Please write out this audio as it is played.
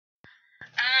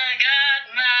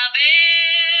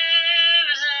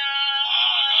BiBs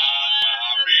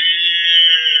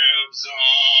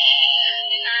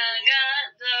on. I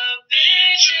got the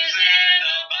bitches in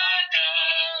the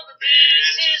buckle. The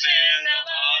bitches in the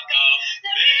buckle.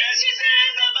 The bitches in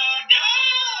the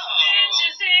buckle.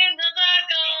 Bitches in the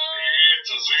buckle.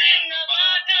 Bitches in the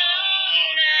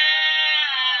buckle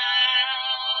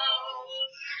now.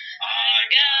 I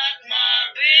got my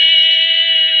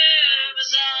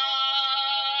BiBs on.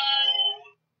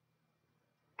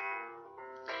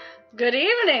 Good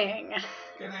evening.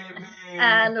 Good evening.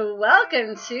 And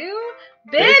welcome to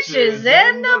Bitches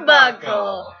in the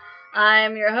Buckle.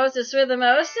 I'm your hostess with the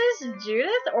mostest,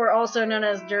 Judith, or also known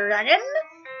as Dragon.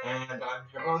 And I'm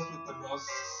your host with the most,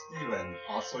 Steven,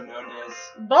 also known as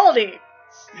Baldy.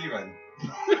 Steven.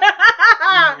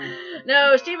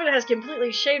 No, Steven has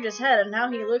completely shaved his head, and now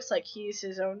he looks like he's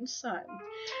his own son.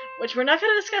 Which we're not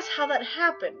going to discuss how that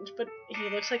happened, but he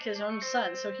looks like his own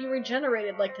son, so he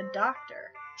regenerated like the Doctor.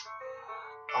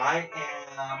 I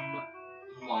am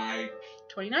like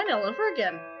 29 all over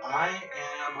again.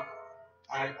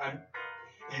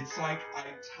 It's like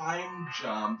I time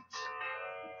jumped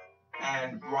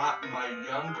and brought my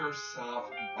younger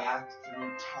self back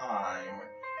through time,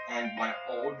 and my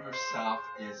older self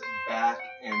is back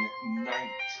in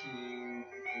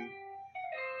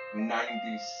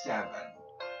 1997.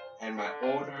 And my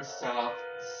older self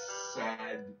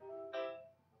said,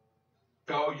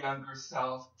 go younger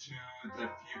self to the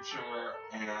future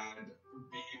and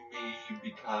be me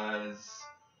because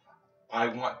I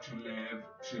want to live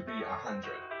to be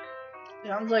 100.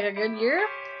 Sounds like a good year.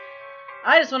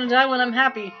 I just want to die when I'm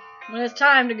happy. When it's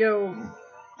time to go.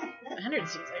 100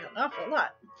 seems like an awful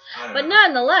lot. But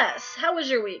nonetheless, how was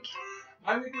your week?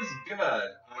 My week was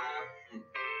good.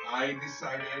 I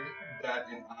decided that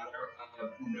in honor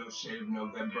of No Shave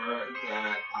November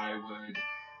that I would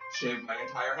shave my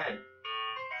entire head.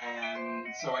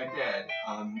 And so I did.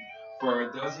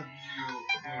 For those of you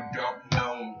who don't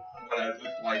know what I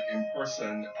look like in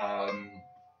person,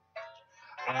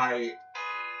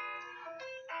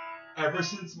 ever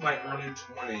since my early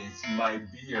 20s, my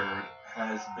beard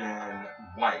has been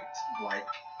white,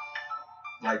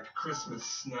 like Christmas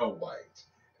snow white.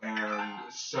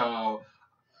 And so,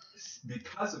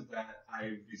 because of that,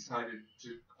 I decided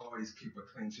to always keep a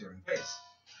clean-shaven face.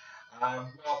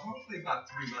 Well, probably about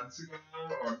 3 months ago,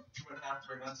 or 2.5,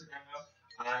 3 months ago,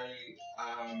 I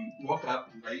woke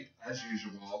up late as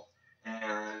usual,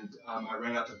 and I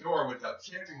ran out the door without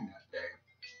shaving that day.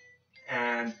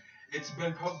 And it's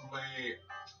been probably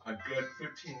a good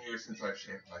 15 years since I've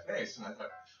shaved my face, and I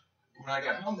thought, when I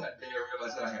got home that day, I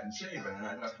realized that I hadn't shaven, and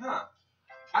I thought,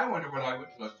 I wonder what I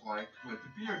would look like with a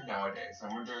beard nowadays. I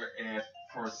wonder if,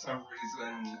 for some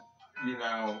reason,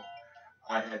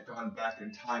 I had gone back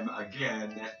in time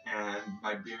again, and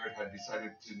my beard had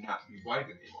decided to not be white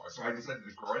anymore. So I decided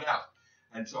to grow it out.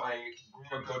 And so I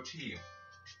grew a goatee.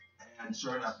 And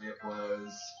sure enough, it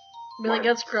was Billy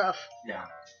Goat's Gruff. Yeah,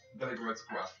 Billy Goat's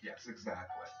Gruff. Yes,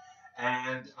 exactly.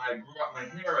 And I grew up my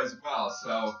hair as well.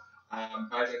 So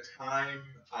by the time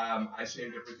I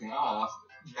shaved everything off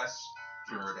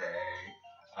yesterday,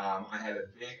 I had a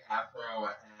big afro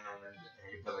and a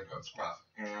Billy Goat's Gruff.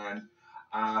 And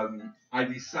I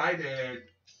decided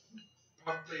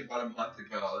probably about a month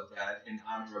ago that in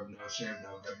honor of No Shave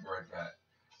November that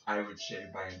I would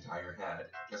shave my entire head,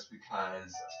 just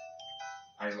because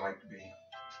I like being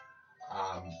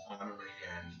ornery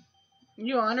and...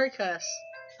 You ornery cuss.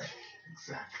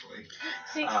 Exactly.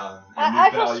 See, and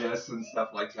rebellious and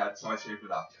stuff like that, so I shaved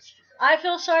it off yesterday. I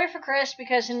feel sorry for Chris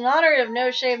because in honor of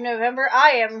No Shave November,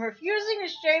 I am refusing to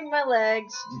shave my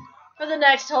legs for the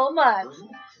next whole month.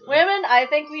 Women, I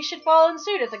think we should follow in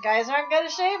suit. If the guys aren't going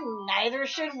to shave, neither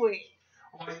should we.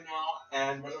 Well,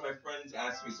 and one of my friends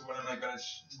asked me, so what am I going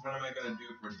to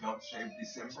do for Don't Shave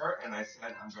December? And I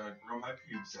said, I'm going to grow my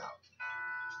pubes out.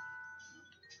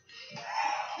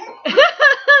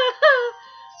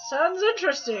 Sounds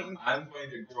interesting. I'm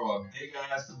going to grow a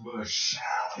big-ass bush.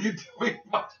 You doing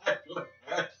what I look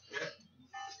at?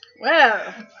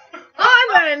 Well, on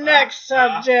to the next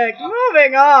subject.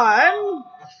 Moving on.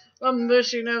 From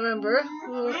bushy November.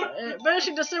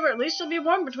 Bushy December, at least you'll be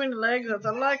warm between the legs, that's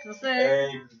all I can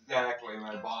say. Exactly,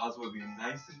 my balls will be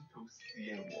nice and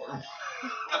toasty and warm.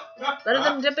 Better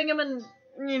than dipping them in,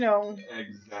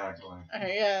 Exactly.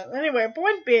 Yeah, anyway,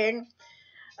 point being,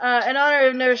 in honor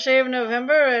of No Shave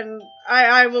November, and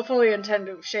I will fully intend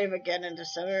to shave again in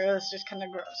December. That's just kind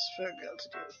of gross for a girl to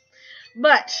do.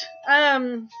 But,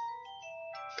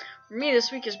 for me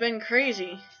this week has been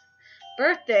crazy.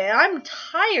 Birthday. I'm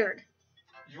tired.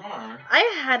 You are? I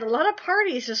had a lot of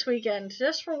parties this weekend,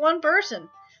 just for one person.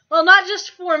 Well, not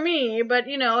just for me, but,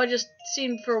 it just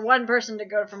seemed for one person to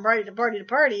go from party to party to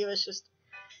party. It was just,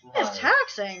 it's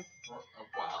taxing. Wow.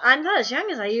 I'm not as young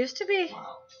as I used to be.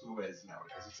 Wow. Who is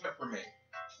nowadays, except for me.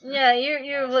 Yeah,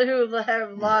 you who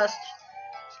have lost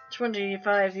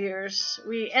 25 years,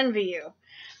 we envy you.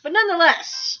 But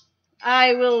nonetheless,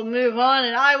 I will move on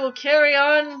and I will carry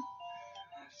on.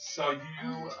 So you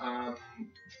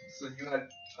had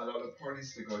a lot of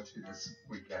parties to go to this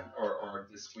weekend, or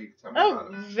this week. Tell me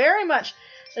about it. Very much.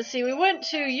 Let's see, we went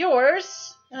to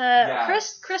yours.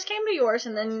 Yes. Chris came to yours,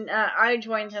 and then I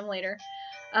joined him later.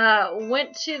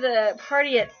 Went to the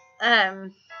party at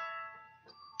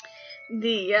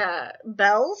the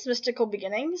Bells, Mystical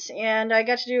Beginnings, and I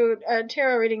got to do a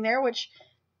tarot reading there, which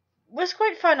was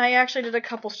quite fun. I actually did a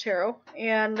couples tarot,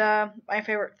 and my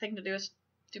favorite thing to do is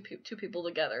do two people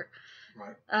together.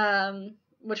 Right.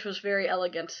 Which was very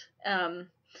elegant.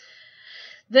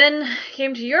 Then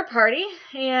came to your party,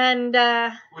 and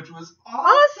which was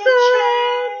awesome!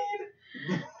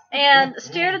 And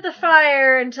stared at the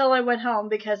fire until I went home,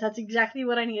 because that's exactly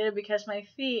what I needed, because my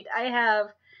feet, I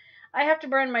have to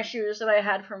burn my shoes that I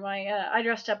had for my, I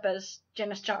dressed up as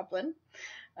Janis Joplin.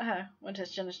 Went as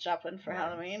Janis Joplin for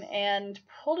Halloween, and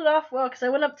pulled it off well, because I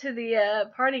went up to the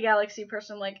Party Galaxy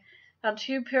person, found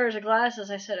 2 pairs of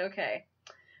glasses. I said, okay,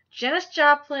 Janis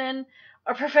Joplin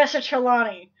or Professor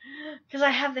Trelawney, because I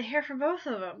have the hair for both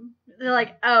of them. They're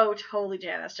like, oh, totally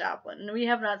Janis Joplin. We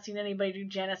have not seen anybody do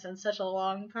Janis in such a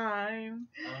long time.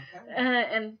 Okay.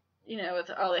 And with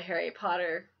all the Harry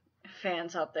Potter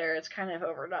fans out there, it's kind of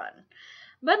overdone.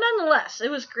 But nonetheless,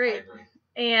 it was great. I agree.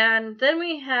 And then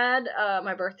we had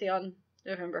my birthday on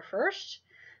November 1st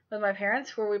with my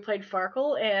parents, where we played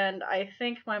Farkle, and I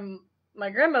think my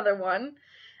grandmother won,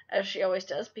 as she always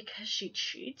does, because she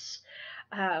cheats.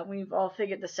 We've all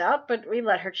figured this out, but we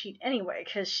let her cheat anyway,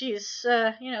 because she's,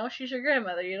 she's your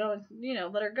grandmother. You don't,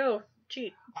 let her go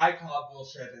cheat. I call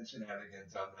bullshit and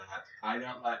shenanigans on that. I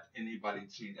don't let anybody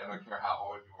cheat. I don't care how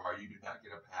old you are. You do not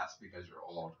get a pass because you're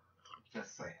old.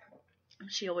 Just saying.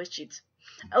 She always cheats.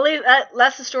 At least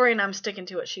that's the story, and I'm sticking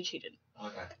to it. She cheated.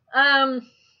 Okay.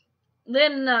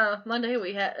 Then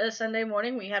Sunday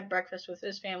morning we had breakfast with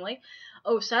his family.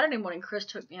 Oh, Saturday morning Chris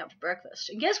took me out to breakfast.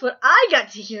 And guess what I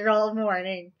got to hear all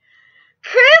morning?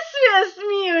 Christmas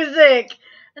music!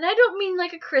 And I don't mean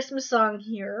like a Christmas song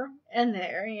here and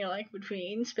there,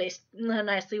 between, spaced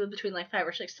nicely between 5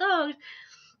 or 6 songs.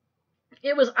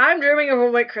 It was I'm Dreaming of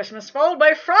a White Christmas, followed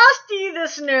by Frosty the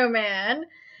Snowman,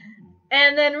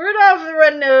 and then Rudolph the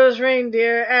Red-Nosed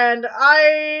Reindeer, and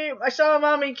I saw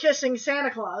Mommy kissing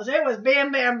Santa Claus. It was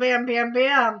bam, bam, bam, bam,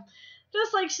 bam.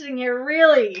 Just like sitting here,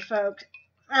 really, folks.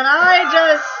 And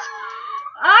I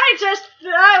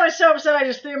was so upset I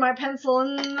just threw my pencil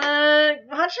in the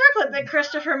hot chocolate that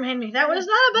Christopher made me. That was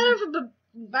not a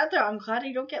bad thing. I'm glad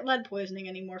you don't get lead poisoning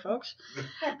anymore, folks.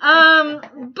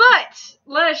 But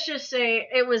let's just say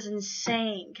it was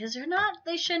insane, because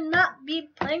they should not be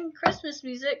playing Christmas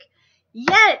music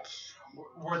yet.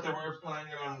 What, they were playing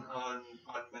it on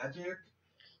Magic?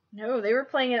 No, they were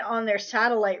playing it on their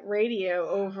satellite radio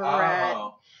over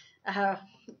at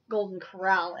Golden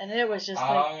Corral, and it was just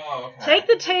take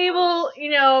the table,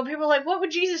 people are like, what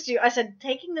would Jesus do? I said,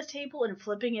 taking this table and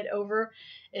flipping it over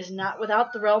is not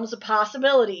without the realms of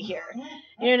possibility here.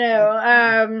 You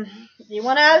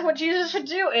want to ask what Jesus would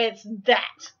do? It's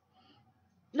that.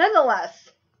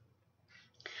 Nonetheless,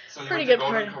 so pretty good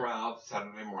Golden party. Corral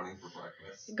Saturday morning for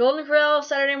breakfast. Golden Corral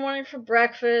Saturday morning for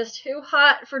breakfast. Who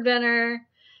Hot for dinner,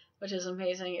 which is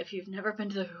amazing. If you've never been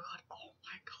to the Who Hot, oh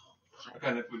my god. What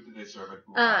kind of food did they serve at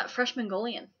Who Hot? Fresh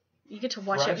Mongolian. You get to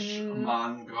watch it.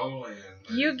 Mongolian.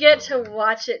 You get to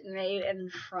watch it made in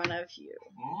front of you.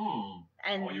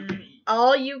 And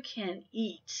all you can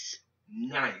eat.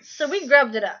 Nice. So we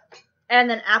grubbed it up. And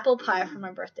then apple pie for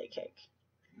my birthday cake.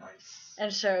 Nice.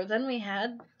 And so then we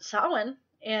had Samhain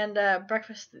and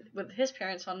breakfast with his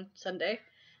parents on Sunday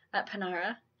at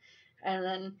Panara. And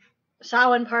then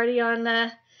Samhain party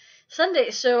on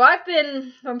Sunday. So I've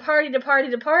been from party to party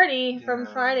to party from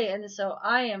Friday. And so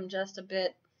I am just a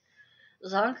bit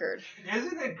zonkered.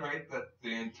 Isn't it great that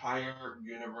the entire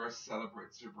universe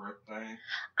celebrates your birthday?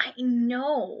 I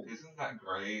know. Isn't that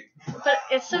great? But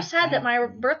it's so sad that my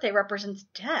birthday represents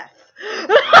death.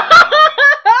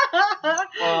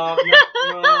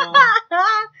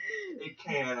 It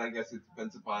can. I guess it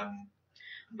depends upon.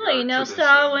 Well,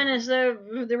 Samhain is the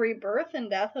rebirth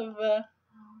and death of.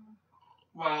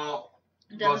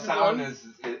 Samhain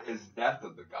is death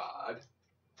of the god.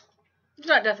 It's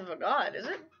not death of a god, is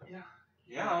it? Yeah.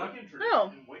 Yeah.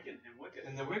 Oh.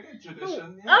 In the Wiccan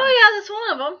tradition, yeah. Oh, yeah, that's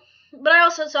one of them. But I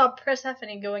also saw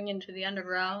Persephone going into the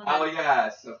underground. Oh,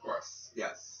 yes, of course.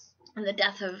 Yes. And the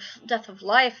death of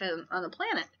life on the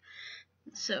planet.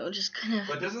 So just kind of...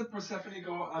 But doesn't Persephone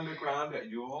go underground at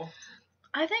Yule?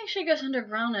 I think she goes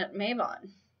underground at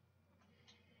Mabon.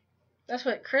 That's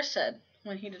what Chris said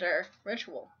when he did our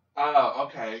ritual. Oh,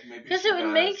 okay. Maybe because it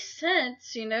would make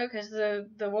sense, because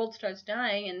the world starts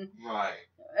dying, and right.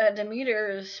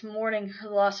 Demeter is mourning the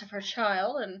loss of her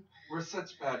child, and we're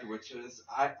such bad witches.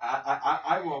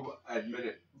 I will admit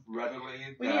it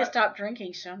readily. We need to stop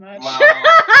drinking so much. Well,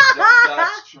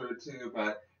 that's true too.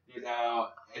 But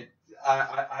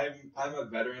I'm a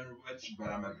veteran witch, but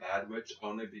I'm a bad witch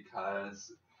only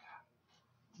because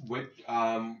witch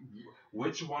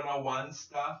 101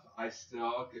 stuff I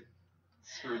still get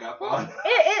screwed up on.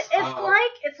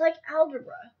 It's like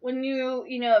algebra. When you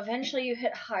eventually you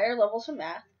hit higher levels of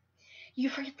math, you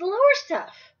forget the lower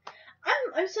stuff.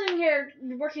 I'm sitting here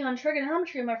working on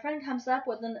trigonometry, and my friend comes up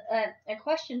with a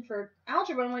question for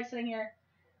algebra. I'm like sitting here.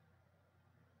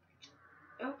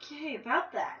 Okay,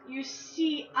 about that. You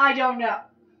see, I don't know.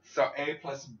 So A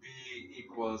plus B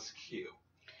equals Q.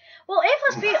 Well, A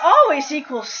plus B always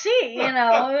equals C,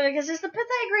 because it's the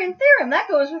Pythagorean theorem. That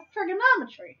goes with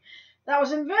trigonometry. That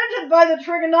was invented by the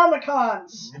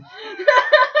trigonomicons.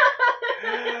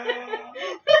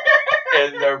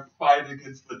 And their fight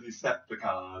against the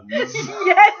Decepticons. Yes!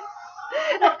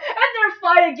 And their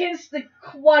fight against the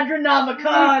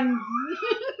Quadranomicons.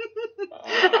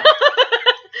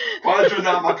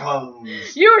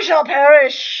 Quadranomicons. You shall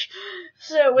perish.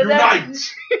 So with Unite!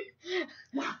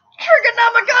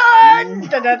 Trigonomicon!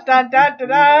 Dun, dun, dun, dun, dun,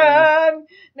 dun.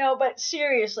 No, but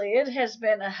seriously, it has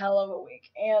been a hell of a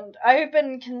week. And I've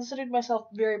been considered myself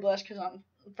very blessed because on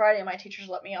Friday my teachers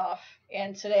let me off.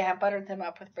 And today I buttered them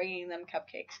up with bringing them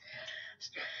cupcakes.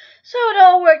 So it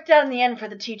all worked out in the end for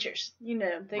the teachers.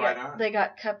 They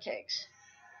got cupcakes.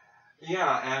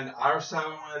 Yeah, and our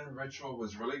Samhain ritual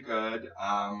was really good.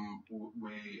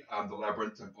 The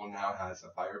Labyrinth Temple now has a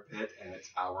fire pit, and it's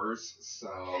ours. So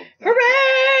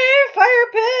hooray, fire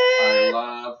pit! I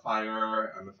love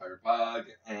fire. I'm a fire bug,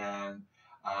 and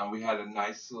we had a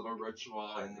nice little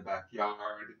ritual in the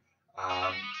backyard,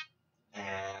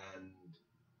 and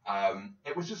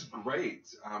it was just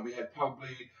great. We had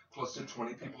probably close to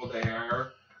 20 people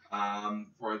there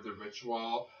for the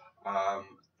ritual, and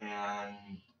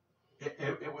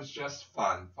it was just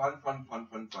fun.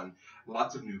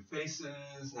 Lots of new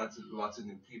faces, lots of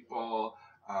new people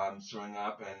showing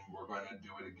up, and we're going to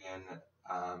do it again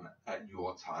at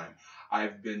Yule time.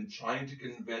 I've been trying to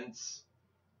convince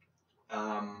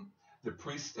the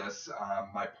priestess,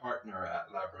 my partner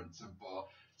at Labyrinth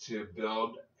Temple, to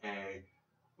build a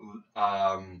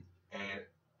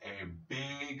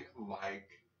big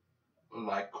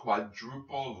like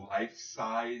quadruple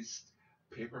life-sized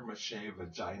paper mache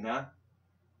vagina,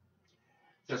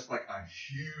 just like a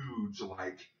huge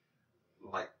like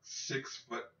 6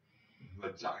 foot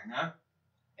vagina.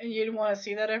 And you'd want to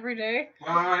see that every day?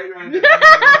 Right. Wait a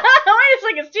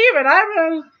second, Steven,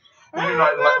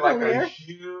 like a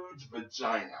huge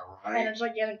vagina, right? And a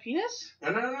gigantic penis?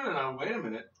 No, wait a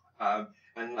minute.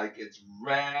 And like it's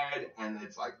red and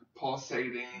it's like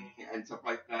pulsating and stuff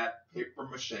like that. Paper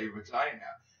mache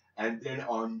vagina. And then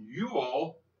on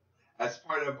Yule, as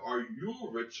part of our Yule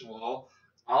ritual,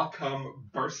 I'll come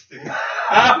bursting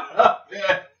out of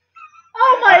it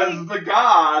as the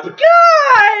god.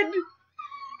 God!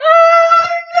 Oh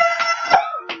no!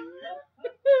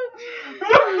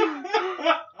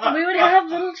 We would have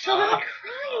little children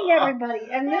crying, everybody.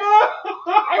 And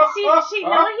see,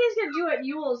 now what he's gonna do at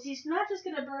Yule's, he's not just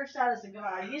gonna burst out as a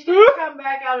god. He's gonna come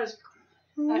back out as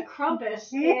a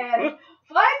Krampus and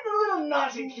find the little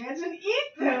naughty kids and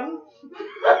eat them.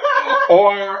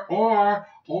 Or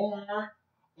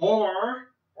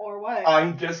what?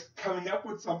 I'm just coming up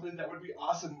with something that would be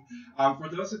awesome. For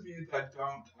those of you that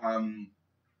don't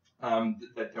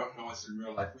know us in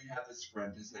real life, we have this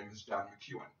friend. His name is John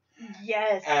McEwen.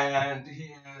 Yes. And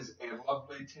he is a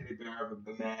lovely teddy bear of a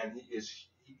man.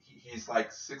 He's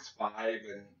like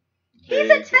 6'5" and he's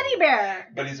a teddy bear.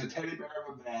 But he's a teddy bear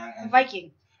of a man. And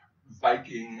Viking,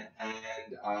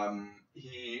 and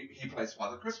he plays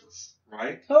Father Christmas,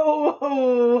 right?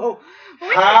 Oh.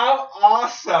 How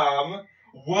awesome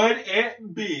would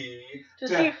it be to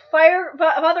see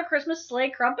Father Christmas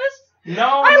slay Krampus?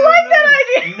 No, I like that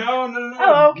idea. No.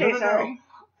 Oh, okay, sorry.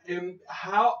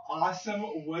 How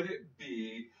awesome would it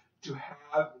be to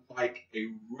have like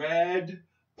a red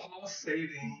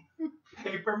pulsating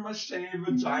paper mache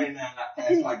vagina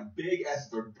as like big as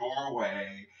the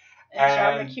doorway,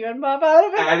 And John McEwen pop out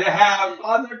of it? And have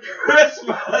Father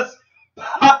Christmas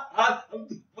pop out of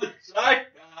the vagina.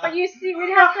 But you see,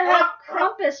 we'd have to have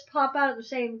Krampus pop out at the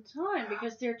same time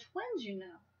because they're twins, you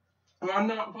know. Well,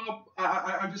 no, well,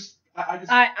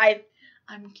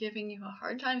 I'm giving you a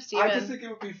hard time, Steven. I just think it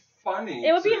would be funny.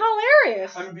 It would be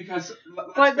hilarious. I mean, because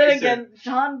but then again,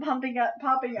 John popping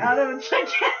out of a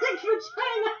gigantic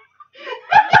vagina.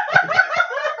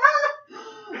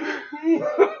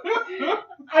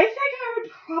 I think I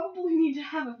would probably need to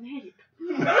have a vape.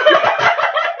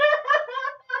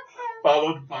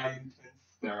 Followed by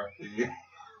intense therapy.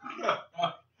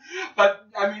 But,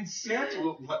 I mean,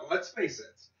 Santa, let's face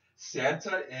it,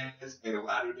 Santa is a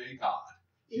Latter-day God.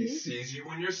 He sees you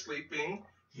when you're sleeping.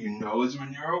 He knows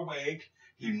when you're awake.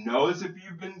 He knows if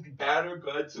you've been bad or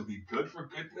good, so be good for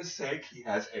goodness sake. He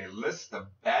has a list of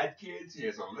bad kids. He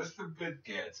has a list of good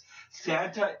kids.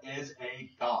 Santa is a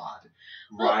god,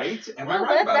 right? Am I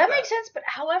right about that? That makes sense, but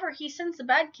however, he sends the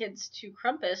bad kids to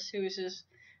Krampus, who's his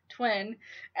twin,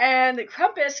 and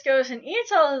Krampus goes and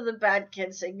eats all of the bad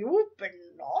kids, saying, "You've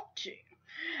been naughty."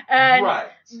 And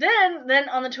then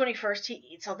on the 21st, he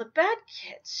eats all the bad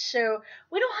kids. So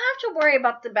we don't have to worry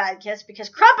about the bad kids because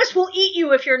Krampus will eat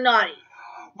you if you're naughty.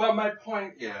 Well, my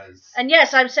point is... And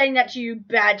yes, I'm saying that to you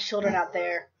bad children out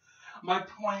there. My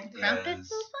point Krampus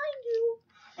will find you.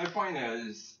 My point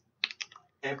is,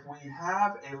 if we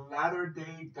have a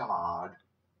Latter-day God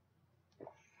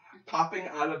popping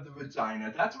out of the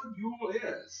vagina, that's what Yule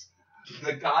is.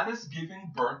 The goddess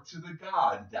giving birth to the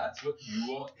god. That's what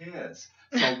Yule is.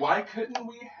 So why couldn't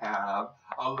we have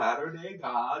a Latter-day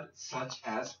God such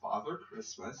as Father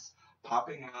Christmas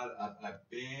popping out of a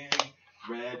big,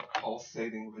 red,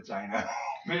 pulsating vagina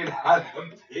made out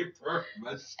of paper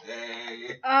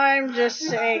mache? I'm just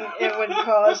saying it would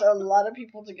cause a lot of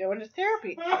people to go into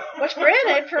therapy. Which,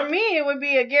 granted, for me, it would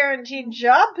be a guaranteed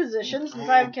job position since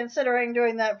I'm considering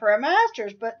doing that for a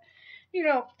master's, but... You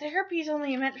know, therapy's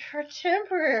only meant for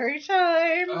temporary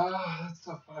time. Oh, that's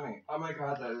so funny. Oh my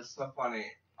god, that is so funny.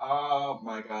 Oh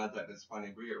my god, that is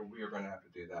funny. We are going to have to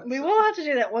do that. We will have to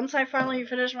do that once I finally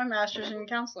finish my master's in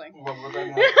counseling. Well, we're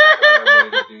going to have to find a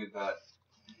way to do that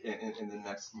in the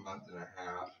next month and a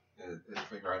half and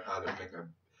figure out how to make a...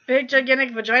 Big,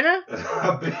 gigantic vagina?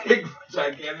 A big,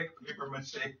 gigantic paper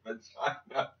mache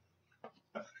vagina.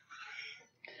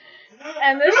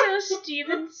 And this is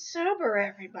Steven Sober,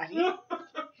 everybody.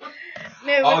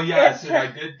 No, yes, and I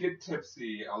did get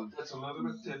tipsy. I was just a little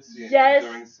bit tipsy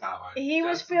during Samhain. He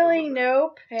was feeling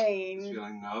no pain. He was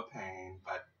feeling no pain,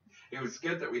 but it was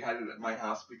good that we had it at my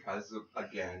house because,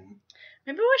 again...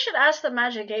 Maybe we should ask the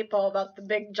Magic 8 Ball about the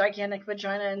big, gigantic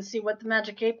vagina and see what the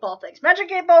Magic 8 Ball thinks.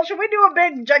 Magic 8 Ball, should we do a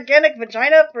big, gigantic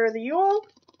vagina for the Yule?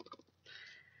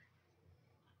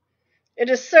 It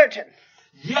is certain.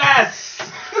 Yes!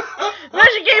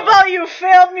 Magic 8 Ball, you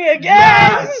failed me again!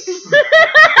 Yes!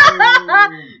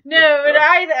 No, but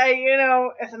I, you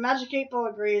know, if the Magic 8 Ball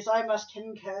agrees, I must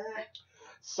concur.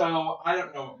 So, I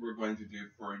don't know what we're going to do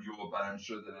for Yule, but I'm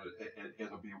sure that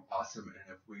it'll be awesome.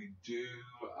 And if we do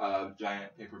a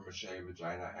giant paper mache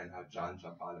vagina and have John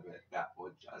jump out of it, that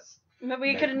would just... But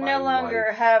we could no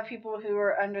longer have people who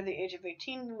are under the age of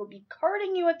 18 who will be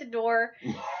carding you at the door.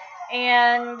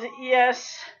 And,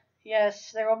 yes,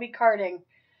 there will be carding.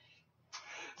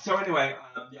 So anyway,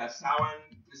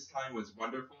 Samhain this time was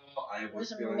wonderful. I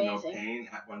was feeling amazing. No pain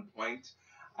at one point.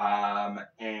 And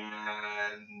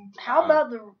how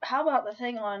about the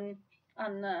thing on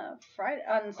Friday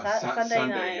Sunday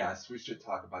night? Yes, we should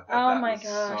talk about that. Oh that my was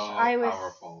gosh, so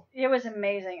powerful. It was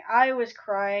amazing. I was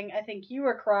crying. I think you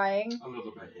were crying. A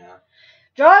little bit, yeah.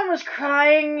 John was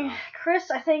crying. Yeah.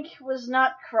 Chris, I think, was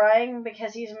not crying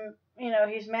because he's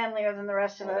manlier than the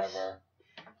rest of us.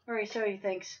 Or so he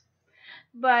thinks.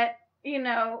 But,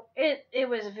 it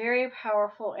was very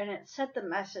powerful and it set the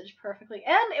message perfectly.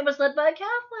 And it was led by a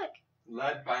Catholic.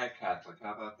 Led by a Catholic.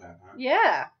 How about that, huh?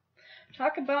 Yeah.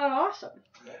 Talk about awesome.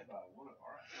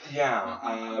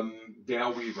 Yeah,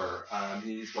 Dale Weaver.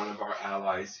 He's one of our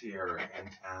allies here in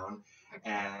town.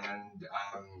 And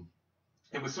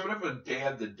it was sort of a Day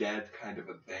of the Dead kind of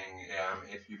a thing,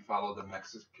 if you follow the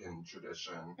Mexican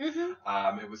tradition.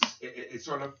 Mm-hmm. It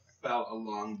sort of fell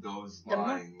along those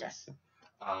lines.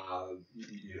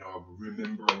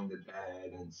 Remembering the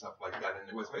dead and stuff like that. And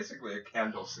it was basically a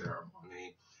candle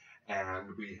ceremony.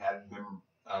 And we had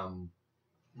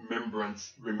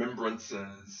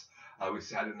remembrances. We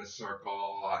sat in a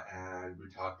circle and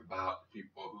we talked about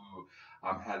people who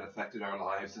had affected our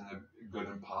lives in a good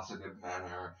and positive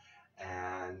manner.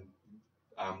 And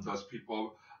those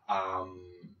people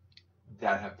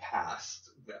that have passed,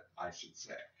 that I should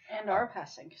say. And are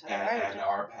passing. And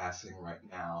are passing right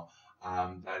now,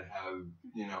 that have,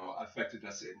 affected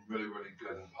us in really, really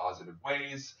good and positive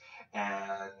ways,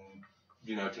 and,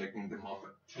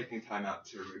 taking time out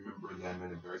to remember them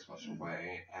in a very special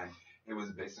way. And it was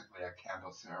basically a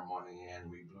candle ceremony, and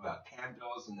we blew out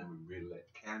candles, and then we relit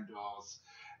candles,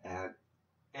 and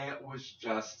it was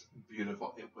just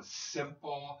beautiful. It was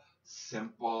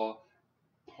simple,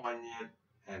 poignant,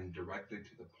 and directly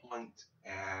to the point,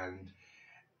 and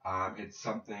it's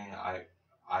something I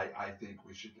think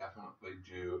we should definitely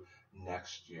do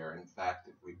next year. In fact,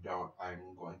 if we don't,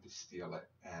 I'm going to steal it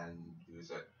and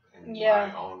use it in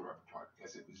my own repertoire,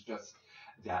 because it was just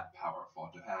that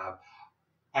powerful to have.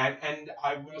 And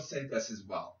I will say this as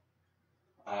well.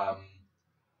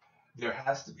 There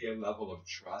has to be a level of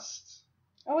trust.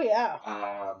 Oh,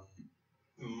 yeah.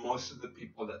 Most of the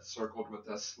people that circled with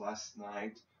us last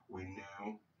night, we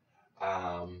knew.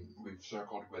 We've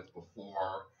circled with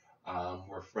before,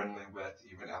 we're friendly with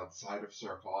even outside of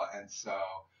circle, and so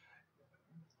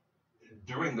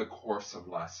during the course of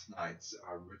last night's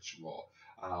ritual,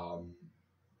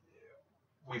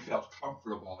 we felt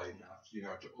comfortable enough,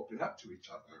 to open up to each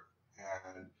other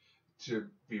and to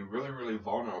be really, really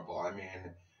vulnerable. I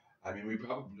mean, we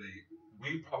probably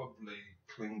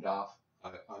cleaned off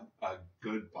a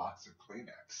good box of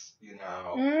Kleenex,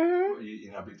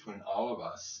 between all of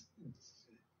us.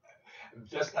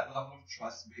 Just that level of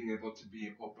trust, being able to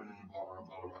be open and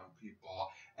vulnerable around people,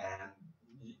 and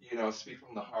speak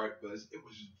from the heart, it was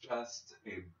just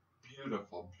a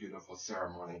beautiful, beautiful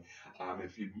ceremony.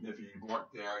 If you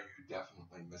weren't there, you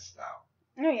definitely missed out.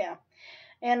 Oh yeah,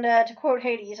 and to quote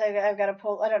Hades, I've got to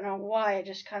pull. I don't know why, it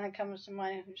just kind of comes to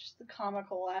mind, just the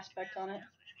comical aspect on it.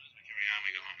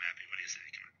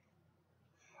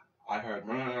 I heard.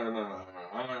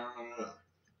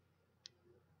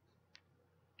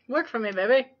 Work for me,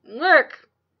 baby. Work.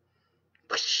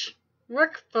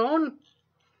 Work, phone.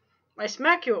 I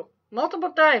smack you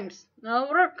multiple times. Now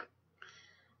work.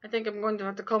 I think I'm going to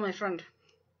have to call my friend.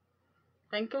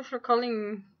 Thank you for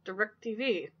calling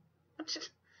DirecTV.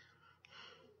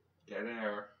 Dead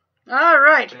air. All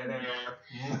right. Dead air.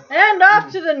 And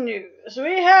off to the news.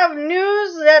 We have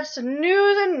news that's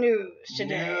news and news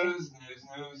today. News.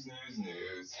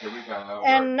 Here we go.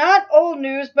 And not old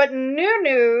news, but new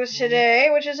news today,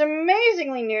 which is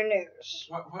amazingly new news.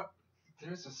 What?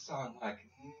 There's a song like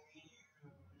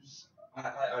news.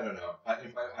 I don't know.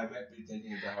 I might be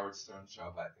thinking of the Howard Stern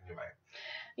show, but anyway.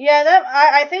 Yeah,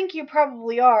 I think you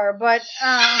probably are, but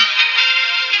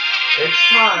it's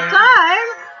time.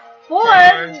 For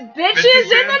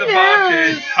bitches in the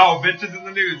news. Oh, bitches in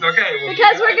the news. Okay.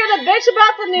 Because we're gonna bitch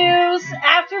about the news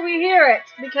after we hear it.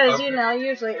 Because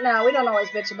usually, no, we don't always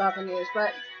bitch about the news,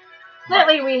 but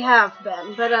lately we have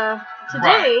been. But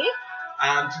today.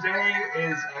 Right. Today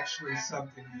is actually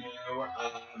something new.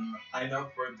 I know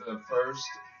for the first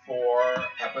 4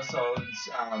 episodes,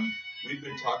 we've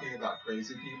been talking about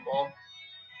crazy people,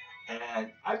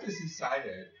 and I've just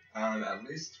decided, at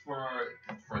least for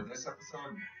this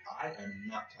episode, I am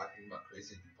not talking about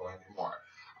crazy people anymore.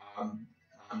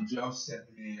 Joe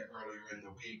sent me earlier in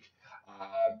the week,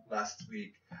 last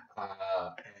week,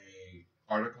 a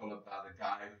article about a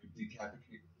guy who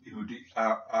decapitated.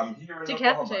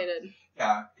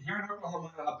 Yeah, here in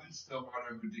Oklahoma, up in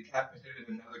Stillwater, who decapitated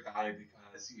another guy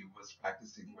because he was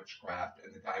practicing witchcraft,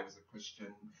 and the guy was a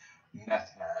Christian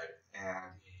meth head,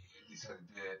 and he decided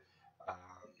to.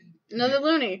 Another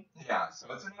loony. Yeah,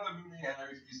 so it's another loony, and I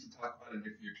refuse to talk about it.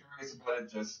 If you're curious about it,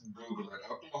 just Google it.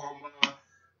 Oklahoma,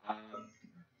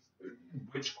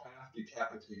 witchcraft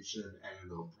decapitation, and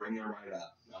it'll bring it right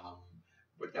up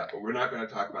with that. But we're not going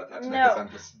to talk about that today because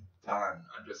I'm just done.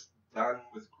 I'm just done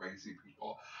with crazy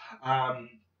people.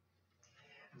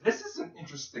 This is an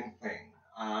interesting thing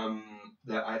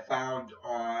that I found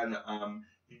on, of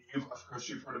course,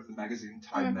 you've heard of the magazine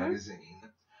Time Magazine.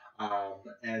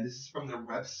 And this is from their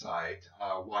website,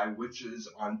 Why Witches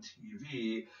on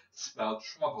TV Spell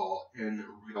Trouble in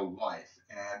Real Life.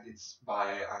 And it's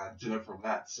by Jennifer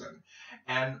Latson.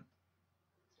 And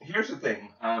here's the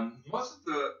thing. Most of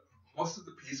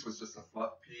the piece was just a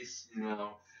fluff piece,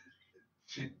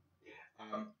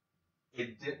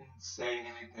 it didn't say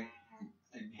anything,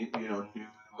 new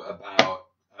about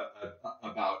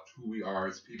who we are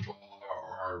as people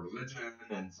or our religion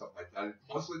and stuff like that. It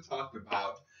mostly talked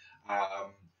about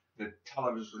the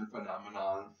television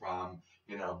phenomenon from,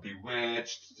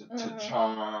 Bewitched to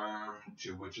Charmed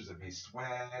to Witches of East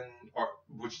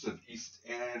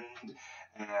End,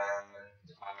 and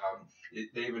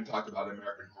they even talked about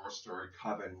American Horror Story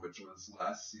Coven, which was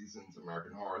last season's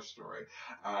American Horror Story.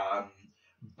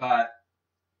 But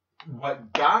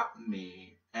what got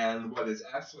me and what has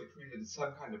actually created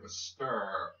some kind of a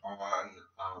stir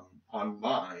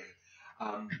online.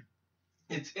 Um,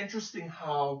 it's interesting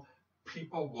how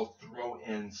people will throw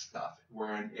in stuff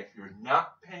wherein if you're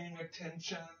not paying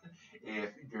attention, if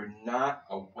you're not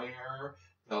aware,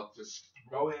 they'll just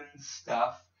throw in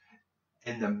stuff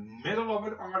in the middle of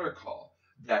an article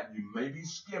that you may be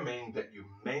skimming that you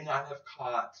may not have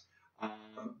caught,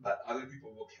 but other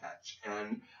people will catch.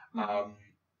 And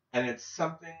it's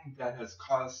something that has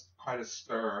caused quite a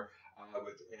stir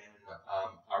within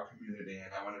our community,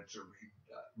 and I wanted to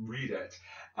read it,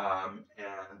 and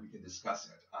we can discuss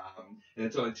it. And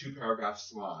it's only 2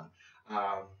 paragraphs long.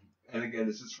 And again,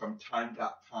 this is from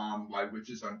Time.com, Why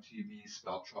Witches on TV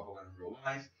Spell Trouble in Real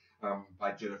Life,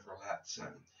 by Jennifer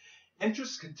Latson.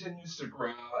 Interest continues to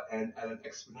grow and at an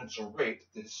exponential rate,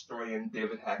 the historian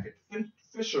David Hackett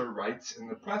Fisher writes in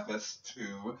the preface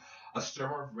to A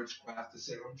Stir of Witchcraft, the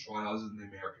Salem Trials and the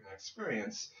American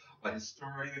Experience by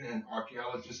historian and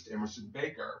archaeologist Emerson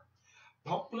Baker.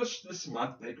 Published this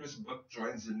month, Baker's book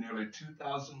joins the nearly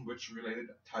 2,000 witch-related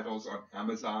titles on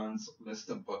Amazon's list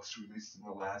of books released in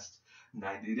the last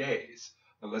 90 days.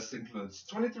 The list includes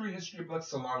 23 history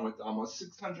books along with almost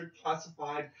 600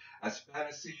 classified as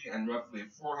fantasy and roughly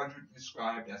 400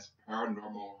 described as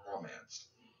paranormal romance.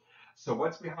 So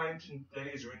what's behind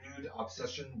today's renewed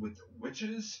obsession with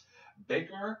witches?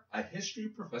 Baker, a history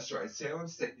professor at Salem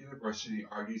State University,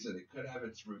 argues that it could have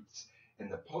its roots in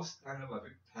the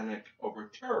post-9/11 panic over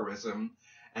terrorism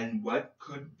and what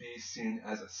could be seen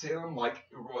as a Salem-like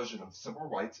erosion of civil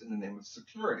rights in the name of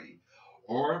security,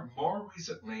 or more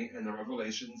recently in the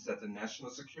revelations that the National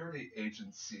Security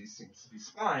Agency seems to be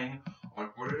spying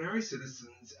on ordinary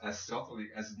citizens as stealthily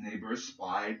as neighbors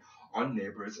spied on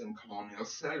neighbors in colonial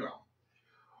Salem.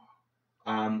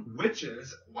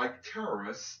 Witches, like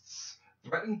terrorists,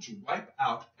 threaten to wipe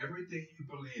out everything you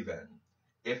believe in.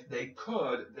 If they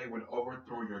could, they would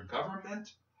overthrow your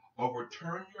government,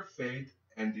 overturn your faith,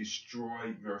 and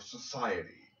destroy your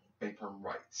society, Baker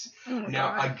writes.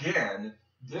 Now, again,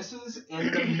 this is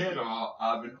in the middle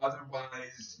of an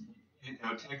otherwise, take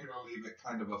it or leave it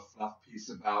kind of a fluff piece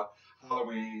about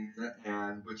Halloween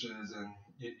and witches and,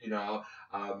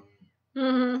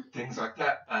 things like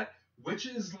that. But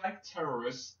witches, like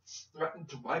terrorists, threaten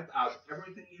to wipe out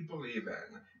everything you believe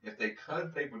in. If they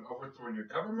could, they would overthrow your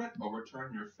government,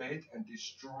 overturn your faith, and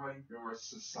destroy your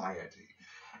society.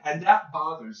 And that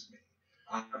bothers me.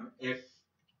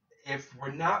 If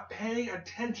we're not paying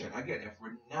attention, again, if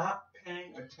we're not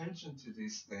paying attention to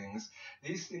these things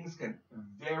can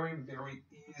very, very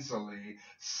easily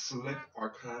slip our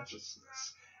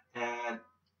consciousness. And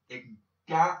it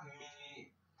got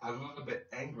me a little bit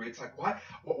angry. It's like,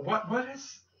 what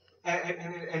is,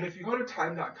 and if you go to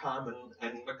time.com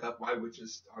and look up Why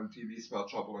Witches on TV Spell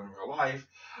Trouble in Real Life,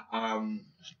 and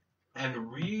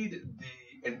read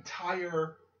the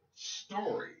entire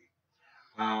story,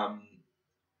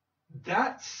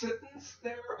 that sentence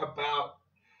there about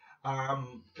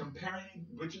comparing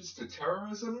witches to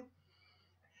terrorism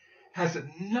has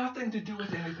nothing to do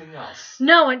with anything else.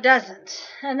 No, it doesn't.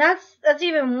 And that's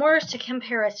even worse to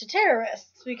compare us to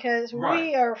terrorists, because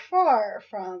we are far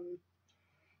from,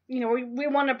 we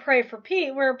want to pray for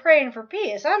peace. We're praying for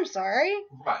peace. I'm sorry.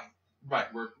 Right.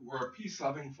 We're a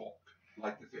peace-loving folk,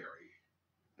 like the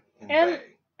fairy.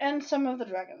 And some of the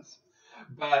dragons.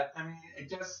 But, I mean,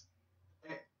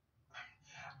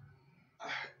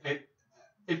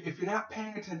 if you're not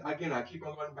paying attention, again, I keep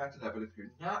on going back to that, but if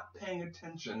you're not paying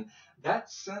attention,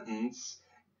 that sentence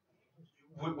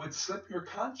would slip your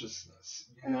consciousness,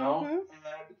 And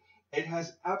it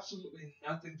has absolutely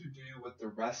nothing to do with the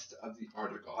rest of the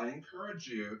article. I encourage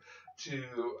you to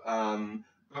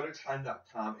go to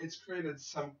time.com. It's created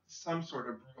some sort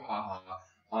of brouhaha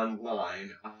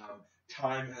online.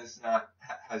 Time has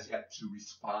yet to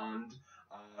respond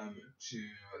to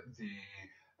the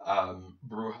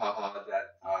brouhaha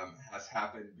that has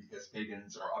happened because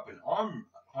pagans are up in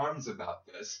arms about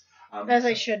this. As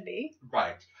they should be.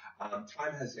 Right.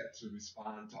 Time has yet to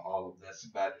respond to all of this,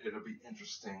 but it'll be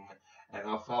interesting, and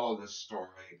I'll follow this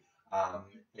story.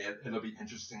 It'll be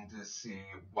interesting to see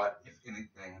what, if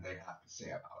anything, they have to say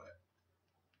about it.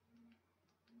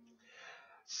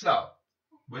 So,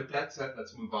 with that said,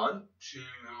 let's move on to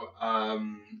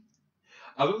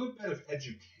a little bit of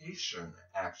education,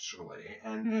 actually.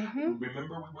 And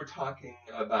remember, we were talking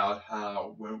about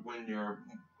how when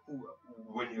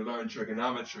you learn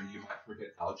trigonometry, you might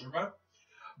forget algebra.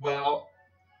 Well,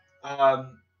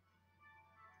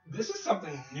 this is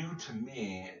something new to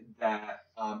me that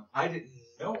I didn't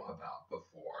know about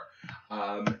before.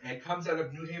 It comes out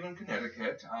of New Haven,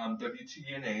 Connecticut,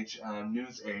 WTNH,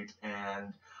 News 8,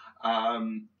 and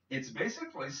It's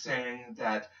basically saying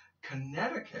that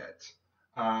Connecticut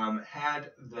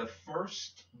had the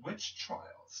first witch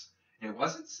trials. It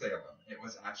wasn't Salem. It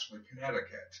was actually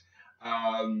Connecticut.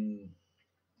 Um,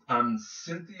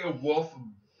 Cynthia Wolfe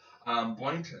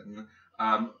Boynton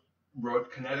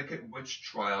wrote Connecticut Witch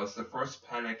Trials, the First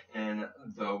Panic in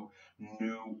the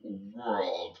New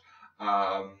World.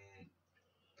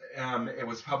 It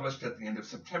was published at the end of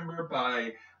September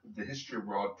by the History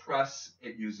World Press.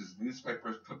 It uses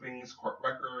newspaper clippings, court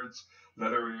records,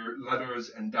 letters,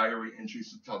 and diary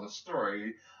entries to tell the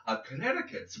story of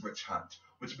Connecticut's witch hunt,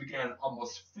 which began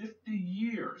almost 50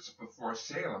 years before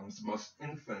Salem's most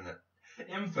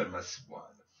infamous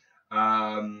one.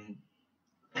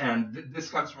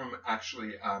 This comes from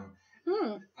actually,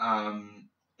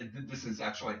 this is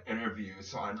actually an interview,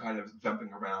 so I'm kind of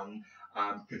jumping around.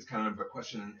 It's kind of a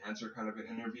question and answer kind of an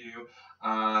interview.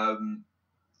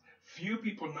 Few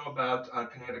people know about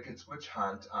Connecticut's witch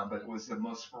hunt, but it was the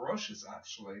most ferocious,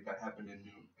 actually, that happened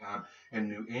in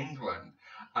New England.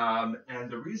 And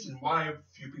the reason why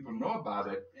few people know about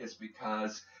it is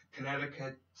because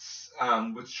Connecticut's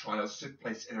witch trials took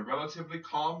place in a relatively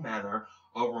calm manner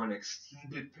over an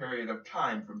extended period of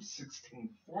time from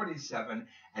 1647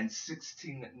 and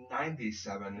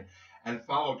 1697, and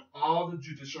followed all the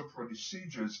judicial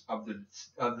procedures of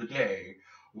the day,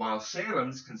 while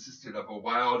Salem's consisted of a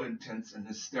wild, intense, and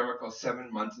hysterical 7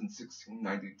 months in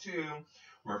 1692,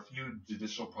 where few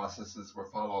judicial processes were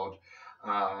followed.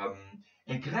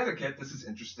 In Connecticut, this is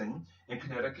interesting, in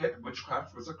Connecticut,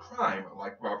 witchcraft was a crime,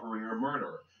 like robbery or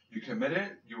murder. You committed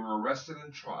it, you were arrested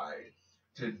and tried.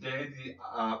 Today, the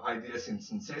idea seems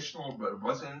sensational, but it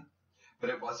wasn't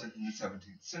in the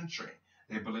 17th century.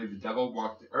 They believed the devil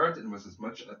walked the earth and was as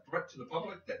much a threat to the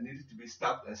public that needed to be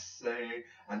stopped as, say,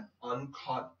 an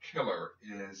uncaught killer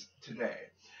is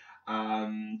today.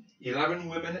 11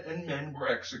 women and men were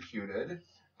executed.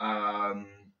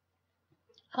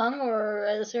 Hung, or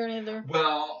is there any other?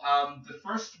 Well, the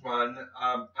first one,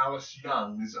 Alice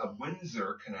Young's of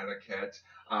Windsor, Connecticut,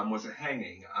 was a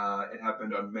hanging. It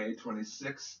happened on May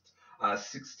 26th,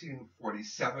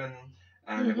 1647.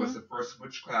 And it was the first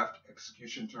witchcraft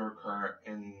execution to occur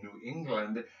in New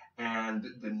England and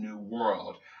the New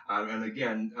World. And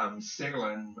again,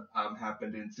 Salem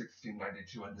happened in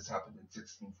 1692, and this happened in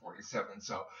 1647.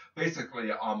 So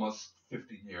basically, almost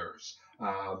 50 years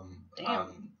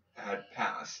had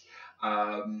passed.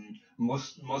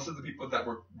 Most of the people that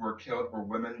were killed were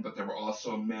women, but there were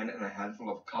also men, and a handful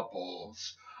of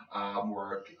couples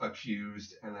were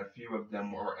accused, and a few of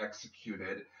them were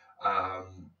executed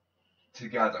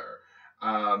together.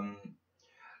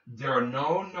 There are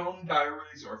no known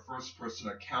diaries or first-person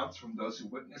accounts from those who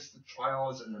witnessed the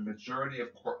trials, and the majority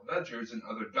of court ledgers and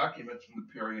other documents from the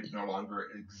period no longer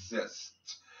exist.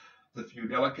 The few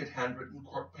delicate handwritten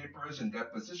court papers and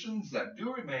depositions that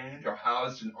do remain are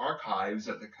housed in archives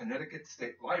at the Connecticut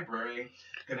State Library,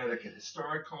 Connecticut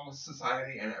Historical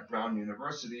Society, and at Brown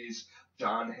University's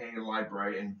John Hay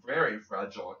Library in very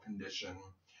fragile condition.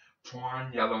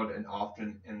 Torn, yellowed, and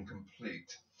often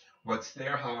incomplete. What's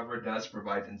there, however, does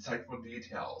provide insightful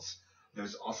details.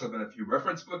 There's also been a few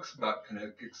reference books about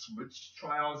Connecticut's witch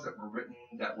trials that were written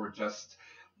that were just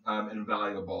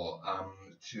invaluable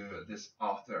to this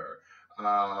author.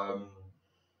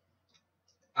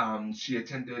 She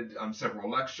attended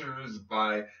several lectures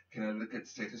by Connecticut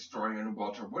State historian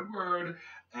Walter Woodward,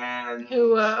 and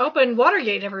who opened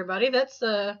Watergate. Everybody, that's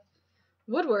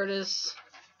Woodward is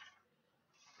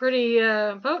pretty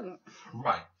potent.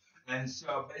 Right. And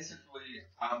so basically,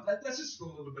 that's just a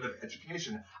little bit of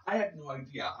education. I had no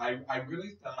idea. I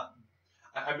really thought,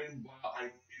 I mean, while I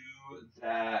knew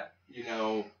that,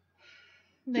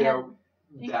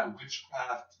 that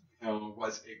witchcraft,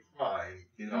 was a crime,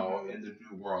 in the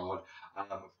New World.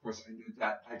 Of course, I knew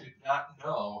that. I did not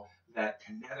know that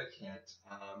Connecticut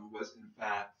was, in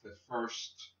fact, the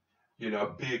first,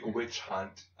 big witch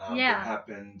hunt that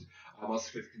happened almost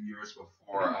 50 years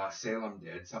before Salem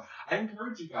did. So I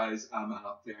encourage you guys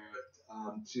out there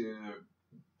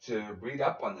to read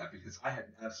up on that, because I had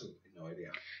absolutely no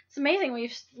idea. It's amazing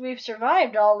we've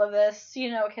survived all of this,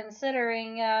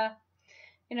 considering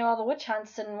all the witch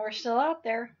hunts, and we're still out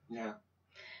there. Yeah.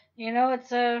 It's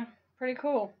pretty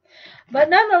cool. But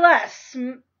nonetheless,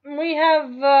 we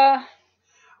have.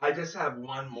 I just have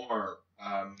one more.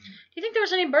 Do you think there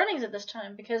was any burnings at this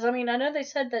time? Because, I know they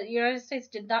said that the United States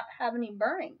did not have any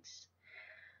burnings.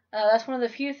 That's one of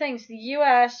the few things. The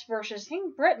U.S. versus, I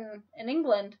think, Britain and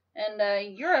England and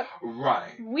Europe.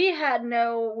 Right. We had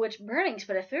no witch burnings,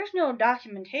 but if there's no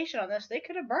documentation on this, they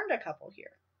could have burned a couple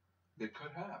here. They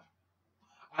could have.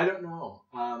 I don't know.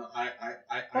 I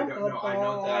don't know. I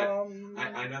know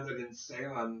that I know that in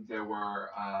Salem there were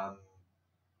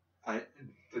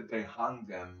that they hung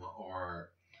them or.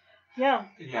 Yeah.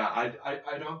 Yeah,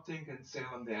 I don't think in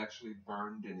Salem they actually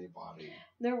burned anybody.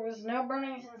 There was no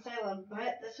burnings in Salem,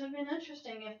 but this would have been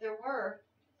interesting if there were.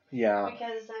 Yeah.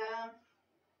 Because,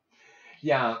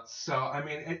 Yeah, so I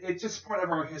mean, it's just part of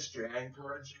our history. I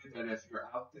encourage you that if you're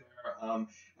out there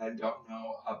and don't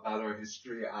know about our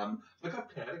history, look up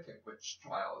Connecticut witch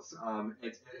trials.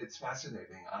 It's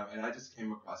fascinating, and I just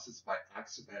came across this by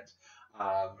accident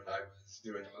when I was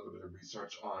doing a little bit of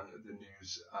research on the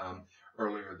news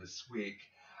earlier this week.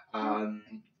 And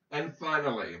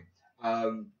finally,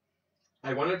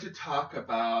 I wanted to talk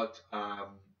about.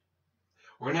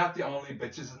 We're not the only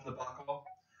bitches in the buckle.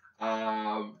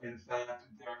 In fact,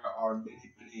 there are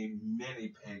many, many,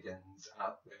 many pagans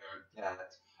out there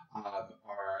that are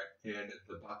in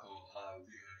the buckle of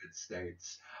the United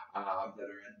States, that are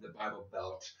in the Bible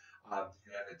Belt of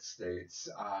the United States,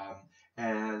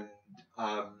 and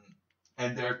um,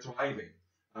 and they're thriving.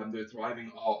 They're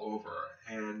thriving all over,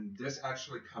 and this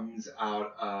actually comes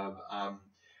out of um,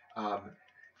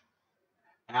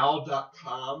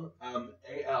 al.com,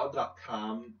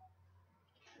 al.com,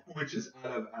 which is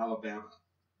out of Alabama.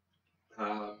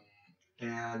 Um,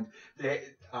 and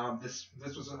this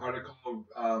was an article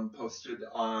posted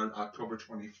on October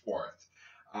 24th,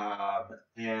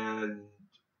 and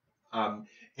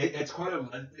it's quite a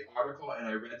lengthy article, and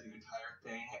I read the entire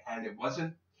thing, and it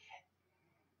wasn't.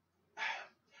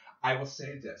 I will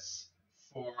say this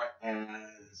for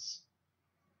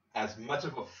as much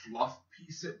of a fluff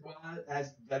piece it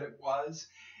was,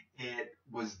 it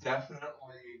was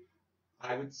definitely,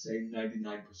 I would say, 99%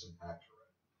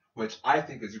 accurate, which I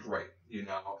think is great. You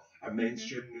know, a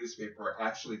mainstream newspaper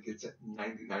actually gets it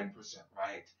 99%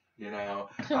 right. You know,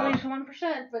 it's only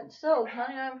 1%, but still,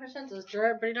 99% is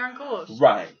pretty darn close.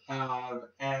 Right. And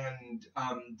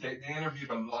they interviewed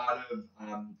a lot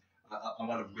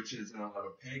of witches and a lot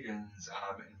of pagans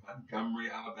in Montgomery,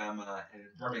 Alabama, and in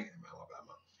Birmingham,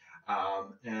 Alabama.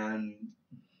 And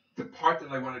the part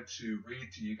that I wanted to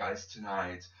read to you guys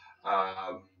tonight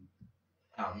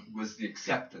was the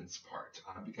acceptance part,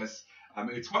 because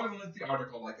it's quite a lengthy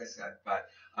article, like I said, but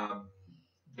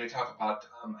they talk about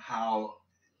how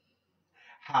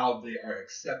they are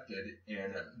accepted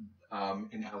in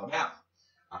Alabama,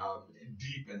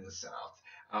 deep in the South.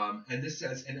 And this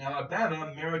says, in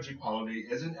Alabama, marriage equality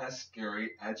isn't as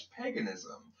scary as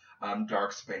paganism.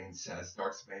 Dark Spain says.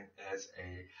 Dark Spain is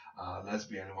a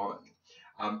lesbian woman.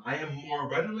 I am more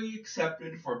readily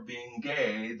accepted for being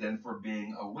gay than for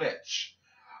being a witch.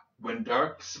 When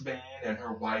Dark Spain and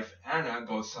her wife Anna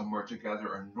go somewhere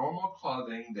together in normal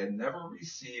clothing, they never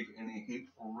receive any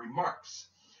hateful remarks.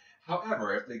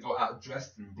 However, if they go out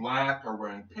dressed in black or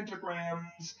wearing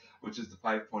pentagrams, which is the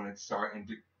five-pointed star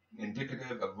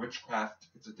indicative of witchcraft,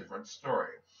 it's a different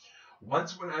story.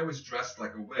 Once when I was dressed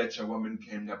like a witch, a woman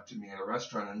came up to me in a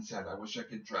restaurant and said, "I wish I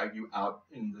could drag you out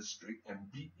in the street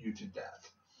and beat you to death."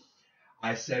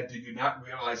 I said, "Do you not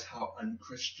realize how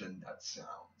unchristian that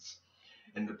sounds?"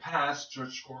 In the past,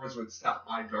 churchgoers would stop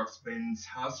by Dark Spain's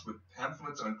house with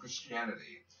pamphlets on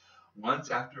Christianity.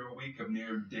 Once, after a week of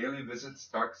near daily visits,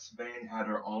 Dark Spain had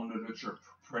her own literature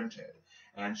printed,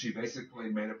 and she basically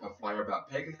made up a flyer about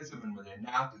paganism, and when they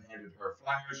knocked and handed her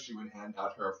flyers, she would hand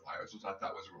out her flyers, which I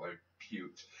thought was really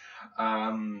cute.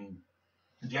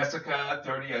 Jessica,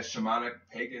 30, a shamanic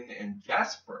pagan in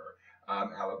Jasper,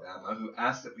 Alabama, who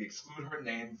asked that we exclude her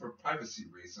name for privacy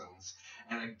reasons.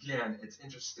 And again, it's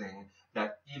interesting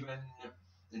that even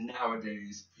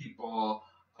nowadays, people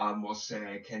will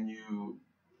say, "Can you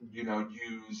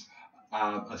use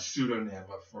a pseudonym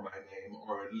for my name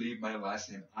or leave my last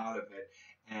name out of it,"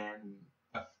 and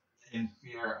in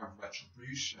fear of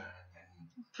retribution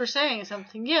and for saying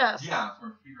something, yes. Yeah,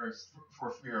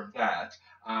 for fear of that.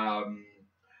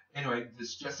 Anyway,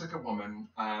 this Jessica woman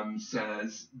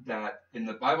says that in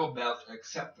the Bible Belt,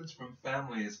 acceptance from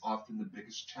family is often the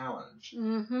biggest challenge.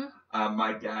 Mm-hmm.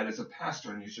 My dad is a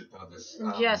pastor, and you should know this.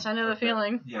 Yes, I know the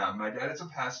feeling. Yeah, my dad is a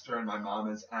pastor, and my mom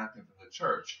is active in the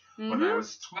church. Mm-hmm. When I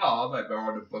was 12, I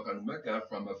borrowed a book on Wicca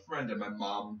from a friend, and my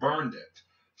mom burned it.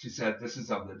 She said, "This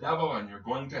is of the devil, and you're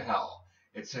going to hell."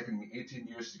 It's taken me 18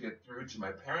 years to get through to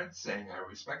my parents, saying I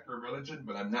respect their religion,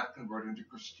 but I'm not converting to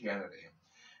Christianity.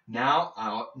 Now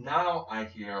I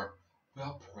hear,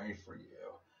 "We'll pray for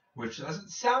you," which doesn't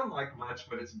sound like much,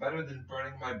 but it's better than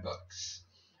burning my books.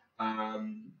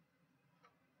 In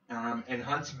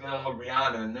Huntsville,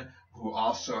 Rhiannon, who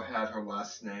also had her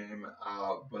last name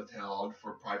withheld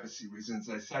for privacy reasons.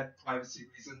 I said privacy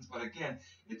reasons, but again,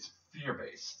 it's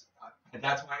fear-based. And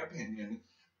that's my opinion.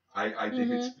 I think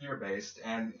it's fear-based,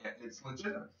 and it's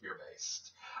legitimate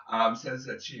fear-based. Says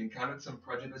that she encountered some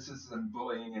prejudices and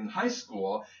bullying in high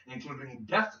school, including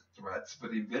death threats,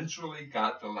 but eventually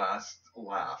got the last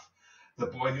laugh. The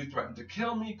boy who threatened to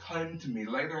kill me came to me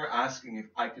later asking if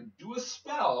I could do a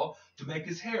spell to make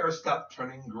his hair stop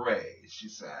turning gray, she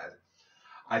said.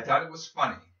 I thought it was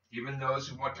funny. Even those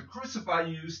who want to crucify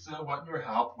you still want your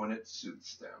help when it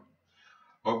suits them.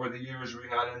 Over the years,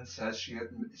 Rhiannon says she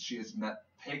has met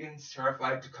pagans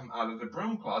terrified to come out of the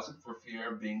broom closet for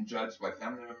fear of being judged by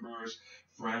family members,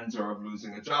 friends, or of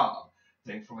losing a job.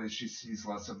 Thankfully, she sees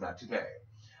less of that today.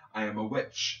 I am a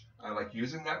witch. I like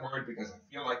using that word because I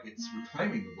feel like it's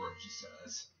reclaiming the word, she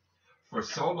says. For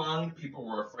so long, people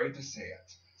were afraid to say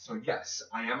it. So yes,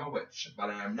 I am a witch, but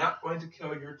I am not going to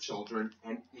kill your children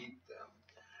and eat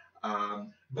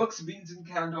them. Books, Beans, and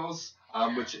Candles,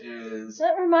 which is...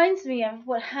 That reminds me of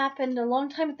what happened a long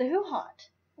time at the Who Haunt.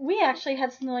 We actually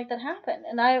had something like that happen,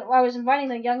 and I was inviting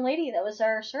the young lady that was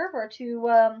our server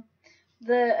to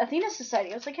the Athena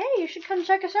Society. I was like, hey, you should come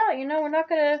check us out. We're not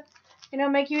going to,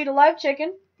 make you eat a live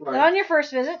chicken. Right. Not on your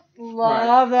first visit.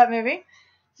 Love that movie.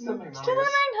 Still Magnolias.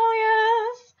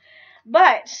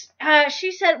 But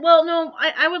she said, well, no,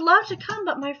 I would love to come,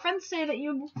 but my friends say that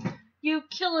you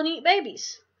kill and eat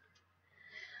babies.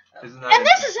 And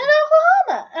this is in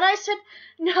Oklahoma. And I said,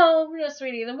 no,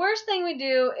 sweetie, the worst thing we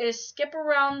do is skip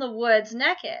around the woods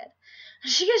naked.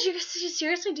 She goes, you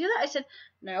seriously do that? I said,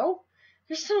 no.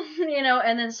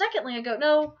 And then secondly, I go,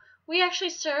 no, we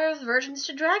actually serve virgins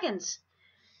to dragons.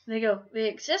 And they go, they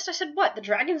exist? I said, what? The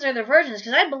dragons are the virgins?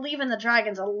 Because I believe in the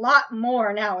dragons a lot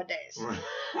more nowadays.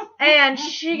 And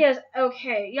she goes,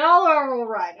 okay, y'all are all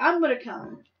right. I'm going to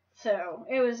come. So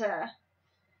it was,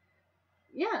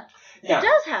 yeah, it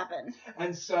does happen.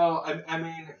 And so, I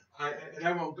mean,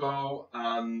 I won't go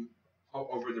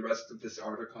over the rest of this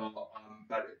article,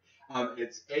 but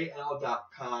it's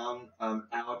al.com,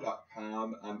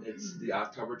 al.com. It's the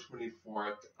October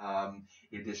 24th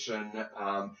edition,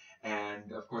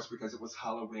 and of course, because it was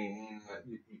Halloween,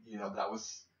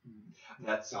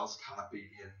 that sells copy,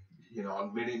 and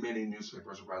on many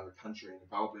newspapers around the country and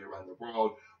probably around the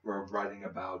world were writing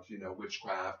about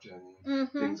witchcraft and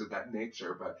things of that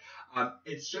nature. But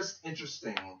it's just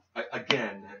interesting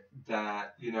again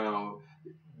that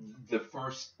the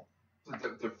first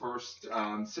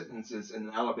sentences in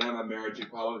Alabama, marriage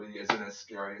equality isn't as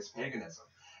scary as paganism.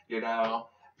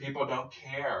 People don't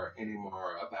care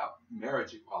anymore about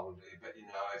marriage equality, but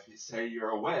if you say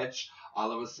you're a witch,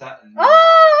 all of a sudden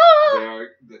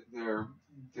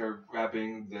they're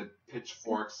grabbing the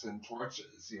pitchforks and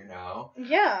torches.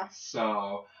 Yeah.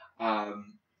 So I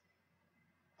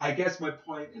guess my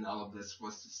point in all of this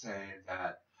was to say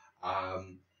that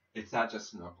it's not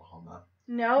just in Oklahoma.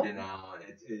 No.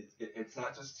 It's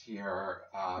not just here.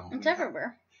 It's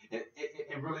everywhere.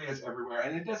 It really is everywhere,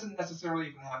 and it doesn't necessarily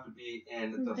even have to be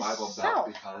in the Bible Belt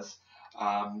because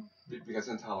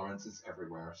intolerance is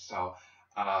everywhere. So,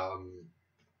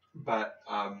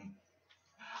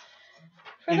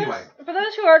 anyway, for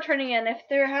those who are turning in, if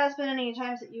there has been any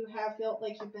times that you have felt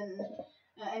like you've been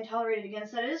intolerated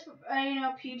against, that is,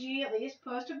 PG at least.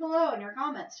 Post it below in your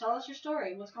comments. Tell us your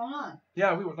story. What's going on?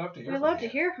 Yeah, we would love to hear. We'd love to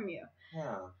hear from you.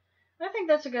 Yeah. I think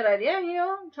that's a good idea.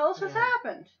 Tell us what's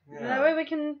happened. Yeah. That way we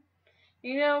can,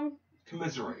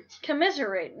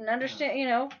 commiserate and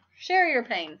understand. Share your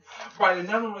pain. Right, and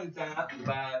not only that,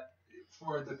 but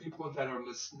for the people that are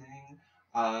listening,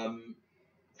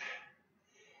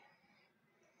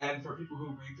 and for people who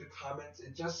read the comments,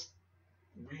 it just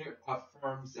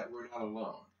reaffirms that we're not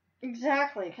alone.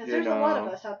 Exactly, because there's a lot of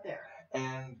us out there.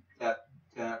 And that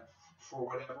for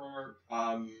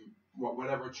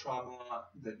whatever trauma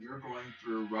that you're going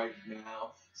through right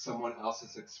now, someone else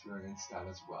has experienced that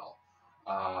as well.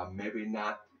 Maybe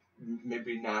not,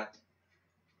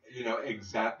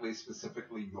 exactly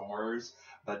specifically yours,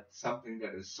 but something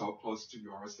that is so close to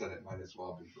yours that it might as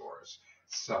well be yours.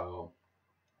 So,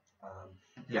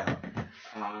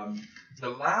 the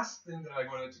last thing that I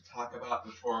wanted to talk about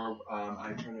before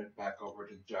I turn it back over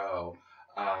to Joe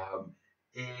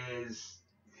is,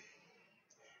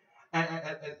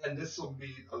 and this will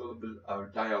be a little bit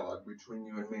of dialogue between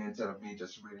you and me instead of me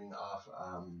just reading off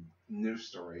news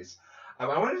stories. I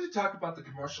wanted to talk about the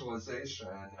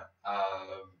commercialization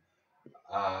of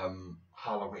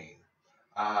Halloween,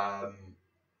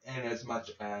 in as much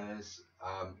as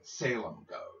Salem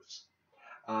goes.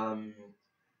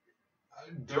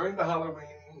 During the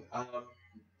Halloween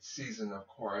season, of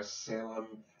course,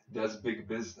 Salem does big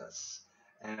business.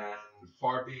 And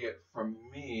far be it from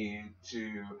me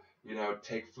to,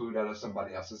 take food out of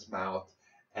somebody else's mouth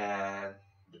and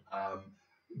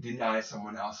deny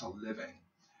someone else a living.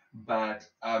 But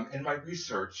in my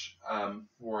research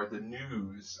for the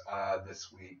news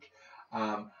this week,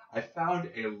 I found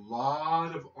a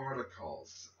lot of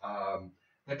articles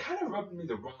that kind of rubbed me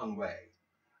the wrong way.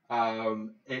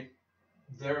 It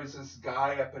There's this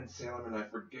guy up in Salem, and I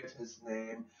forget his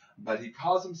name, but he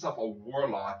calls himself a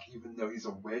warlock, even though he's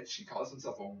a witch. He calls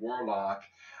himself a warlock,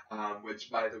 which,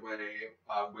 by the way,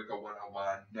 Wicca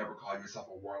 101, never call yourself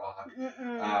a warlock.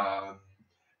 Um,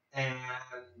 and,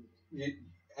 y-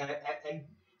 and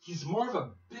he's more of a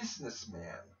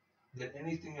businessman than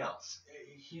anything else.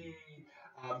 He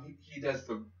does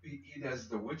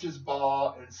the witches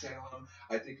ball in Salem.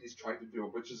 I think he's trying to do a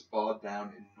witches ball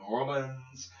down in New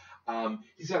Orleans.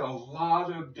 He's got a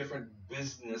lot of different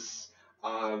business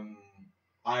um,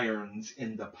 irons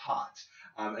in the pot,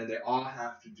 and they all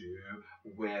have to do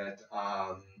with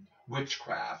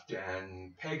witchcraft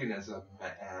and paganism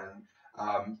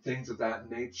and things of that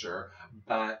nature.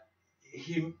 But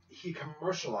he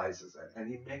commercializes it and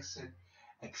he makes it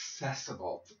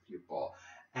accessible to people,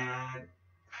 and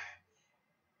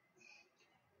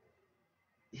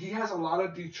he has a lot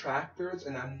of detractors,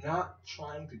 and I'm not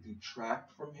trying to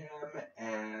detract from him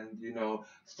and,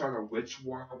 start a witch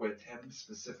war with him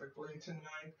specifically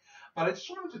tonight. But I just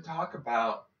wanted to talk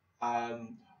about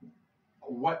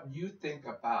what you think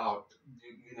about,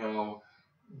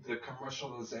 the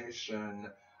commercialization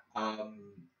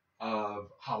of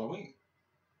Halloween.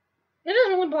 It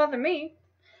doesn't really bother me.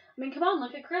 I mean, come on,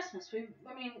 look at Christmas. The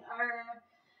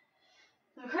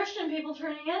Christian people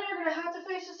turning in are going to have to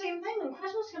face the same thing when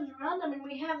Christmas comes around. I mean,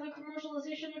 we have the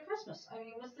commercialization of Christmas. I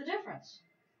mean, what's the difference?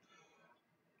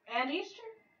 And Easter.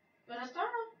 But it's not.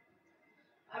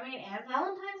 I mean, and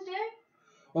Valentine's Day.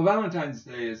 Well, Valentine's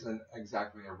Day isn't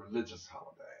exactly a religious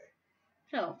holiday.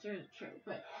 No, true.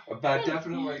 But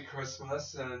definitely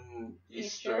Christmas and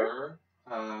Easter.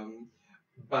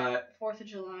 But 4th of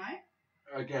July.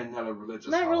 Again, not a religious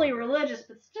Not holiday. really religious,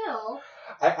 but still.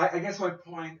 I guess my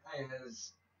point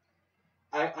is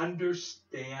I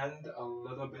understand a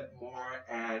little bit more,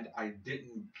 and I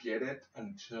didn't get it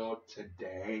until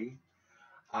today.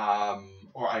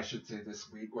 Or I should say this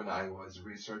week when I was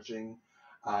researching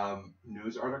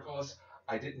news articles.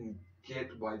 I didn't get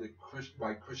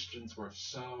why Christians were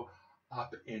so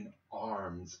up in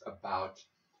arms about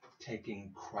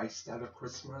taking Christ out of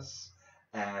Christmas,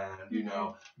 and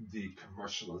the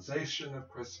commercialization of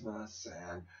Christmas,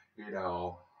 and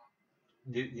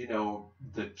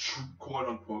the quote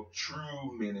unquote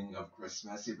true meaning of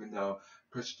Christmas, even though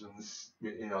Christians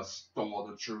stole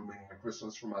the true meaning of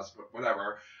Christmas from us, but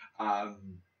whatever.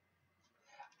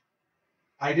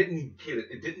 I didn't get it.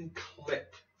 It didn't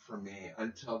click for me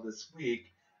until this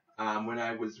week when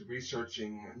I was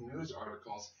researching news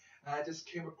articles. And I just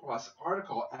came across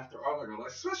article after article,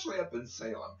 especially up in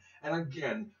Salem. And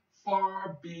again,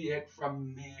 far be it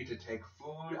from me to take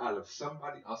food out of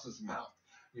somebody else's mouth,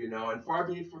 and far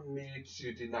be it from me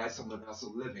to deny someone else a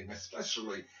living,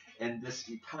 especially in this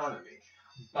economy.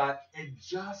 But it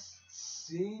just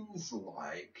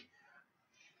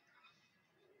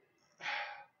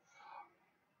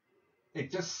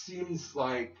seems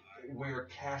like we're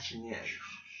cashing in,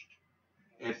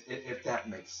 if that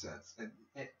makes sense.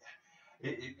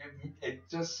 It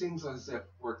just seems as if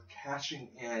we're cashing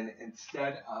in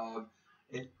instead of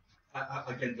it.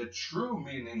 Again, the true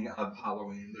meaning of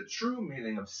Halloween, the true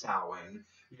meaning of Samhain,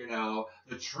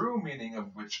 the true meaning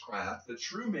of witchcraft, the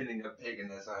true meaning of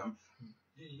paganism,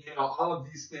 all of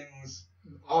these things,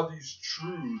 all these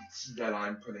truths that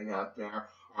I'm putting out there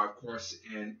are, of course,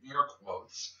 in air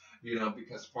quotes,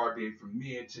 because far be it from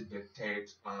me to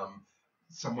dictate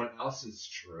someone else's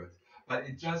truth. But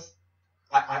it just,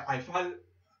 I find,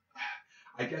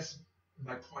 I guess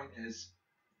my point is,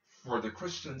 for the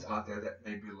Christians out there that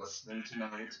may be listening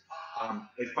tonight,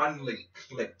 it finally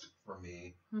clicked for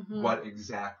me what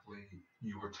exactly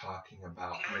you were talking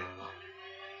about.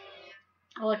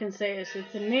 All I can say is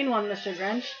it's a mean one, Mr.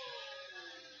 Grinch.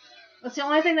 That's the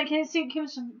only thing that can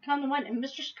come to mind, and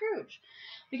Mr. Scrooge.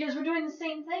 Because we're doing the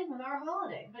same thing with our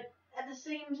holiday. But at the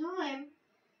same time,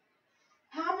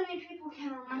 how many people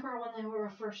can remember when they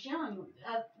were first young?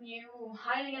 You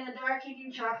hiding in the dark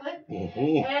eating chocolate,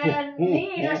 and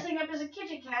me dressing up as a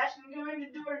kitty cat and going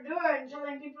door to door and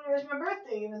telling people it was my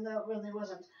birthday, even though it really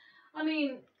wasn't. I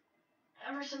mean,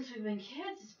 ever since we've been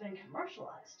kids, it's been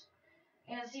commercialized.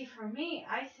 And see, for me,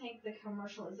 I think the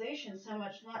commercialization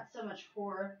not so much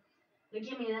for the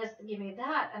give me this, the give me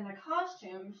that, and the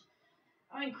costumes.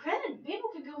 I mean, granted, people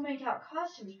could go make out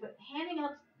costumes, but handing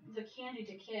out the candy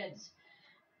to kids,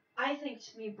 I think,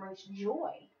 to me, brings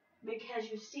joy, because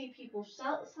you see people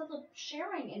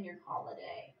sharing in your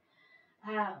holiday.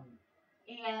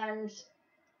 And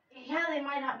yeah, they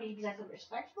might not be exactly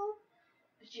respectful,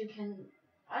 but you can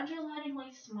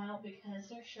undulatingly smile because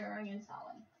they're sharing and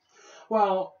selling.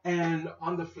 Well, and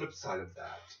on the flip side of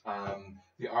that,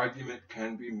 the argument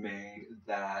can be made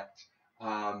that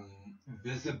um,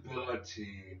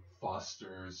 visibility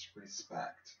fosters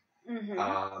respect,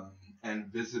 um, and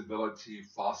visibility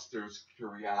fosters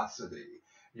curiosity.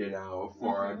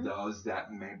 For those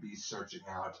that may be searching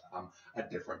out a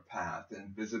different path,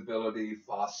 and visibility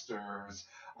fosters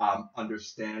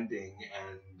understanding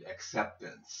and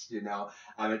acceptance.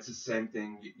 It's the same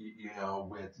thing,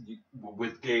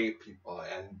 with gay people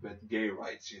and with gay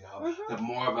rights. The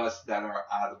more of us that are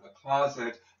out of the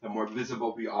closet, the more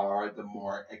visible we are, the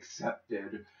more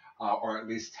accepted or at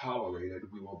least tolerated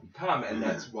we will become, and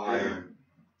that's why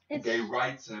gay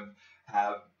rights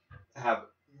have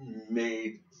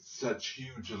made such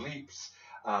huge leaps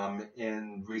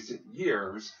in recent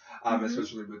years,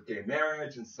 especially with gay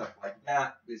marriage and stuff like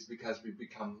that, is because we've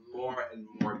become more and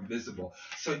more visible.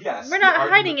 So yes, we're not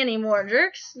hiding anymore,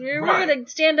 jerks. We're going to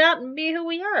stand out and be who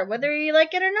we are, whether you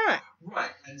like it or not.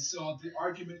 Right, and so the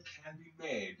argument can be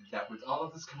made that with all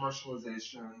of this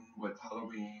commercialization, with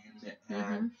Halloween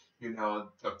and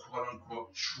the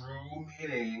quote-unquote true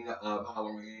meaning of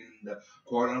Halloween, the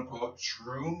quote-unquote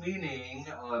true meaning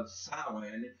of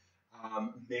Samhain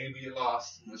may be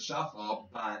lost in the shuffle,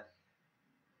 but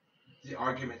the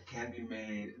argument can be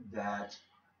made that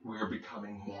we're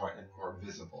becoming more and more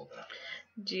visible that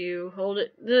way. Do you hold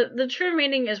it? The true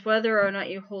meaning is whether or not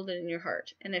you hold it in your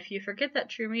heart. And if you forget that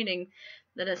true meaning,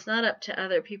 then it's not up to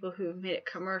other people who've made it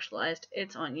commercialized.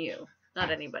 It's on you,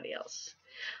 not anybody else.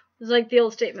 It's like the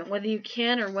old statement, whether you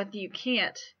can or whether you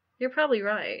can't. You're probably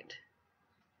right.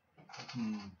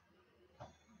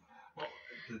 Well,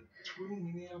 the true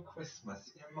meaning of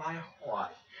Christmas in my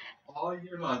heart all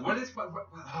year long. What is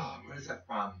that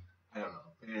from? I don't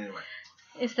know. Anyway.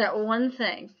 It's that one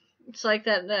thing. It's like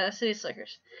that City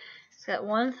Slickers. It's that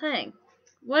one thing.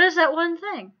 What is that one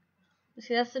thing?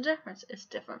 See, that's the difference. It's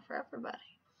different for everybody.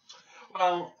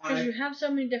 Well, because you have so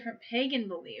many different pagan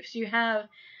beliefs. You have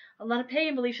a lot of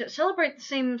pagan beliefs that celebrate the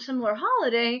same similar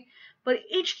holiday, but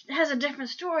each has a different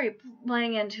story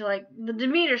playing into, like the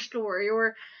Demeter story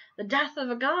or the death of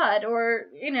a god, or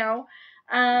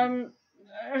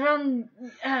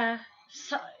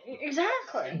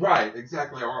exactly. Right,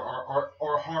 exactly,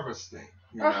 or harvesting.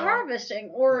 Harvesting,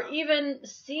 or even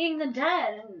seeing the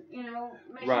dead, and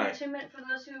making atonement for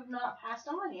those who have not passed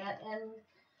on yet, and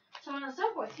so on and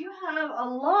so forth. You have a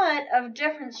lot of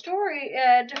different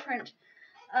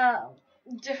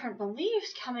different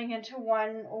beliefs coming into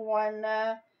one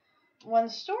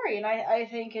story, and I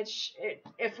think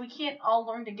if we can't all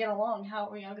learn to get along, how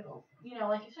are we all gonna,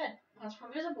 like you said, once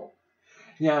we're visible.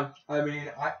 Yeah, I mean,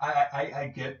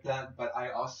 I get that, but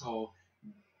I also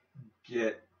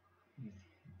get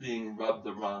being rubbed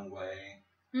the wrong way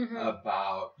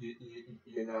about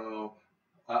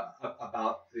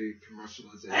about the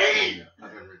commercialization of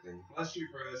everything. Bless you,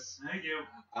 Chris. Thank you.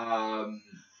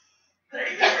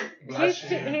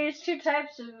 He's two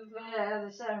types of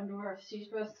the Seven Dwarfs. He's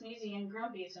both sneezy and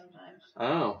grumpy sometimes.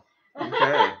 Oh,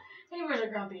 okay. He wears a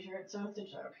grumpy shirt, so it's a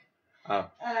joke.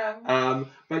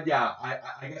 But yeah,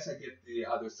 I guess I get the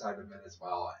other side of it as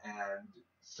well. And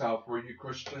so for you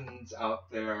Christians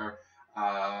out there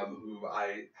who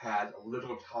I had a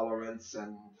little tolerance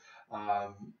and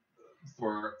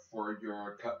for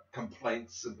your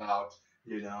complaints about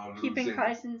keeping losing,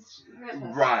 Christ in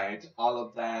Christmas. Right, all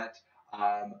of that.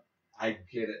 I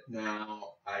get it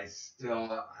now. I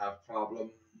still have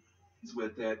problems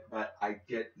with it, but I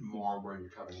get more where you're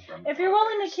coming from. If you're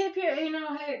willing to keep your,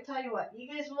 hey, tell you what, you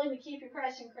guys willing to keep your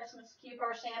Christ in Christmas, keep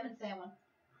our salmon.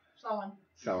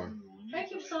 Try to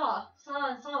keep saw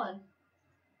and sawing.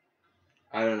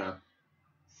 I don't know.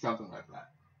 Something like that.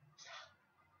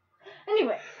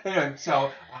 Anyway,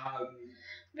 so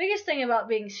biggest thing about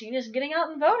being seen is getting out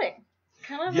and voting.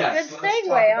 Kind of yes, a good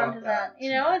segue onto that.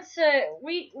 It's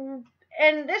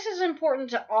and this is important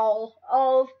to all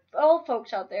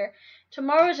folks out there.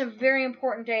 Tomorrow is a very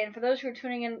important day, and for those who are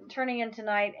turning in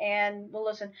tonight and will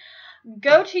listen,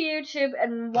 go to YouTube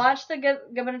and watch the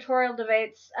gubernatorial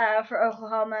debates for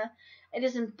Oklahoma. It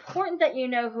is important that you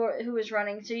know who is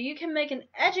running, so you can make an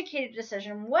educated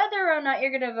decision whether or not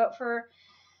you're going to vote for.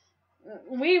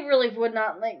 We really would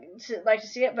not like to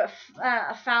see it, but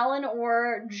Fallon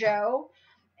or Joe,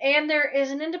 and there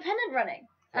is an independent running.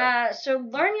 So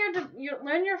learn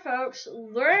your folks,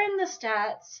 learn the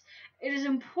stats. It is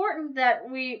important that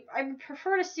I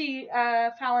prefer to see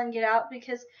Fallon get out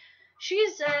because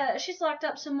she's locked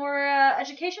up some more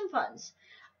education funds.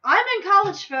 I'm in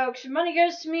college, folks. Money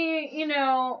goes to me, you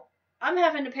know, I'm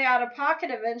having to pay out of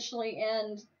pocket eventually,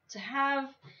 and to have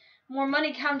more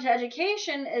money come to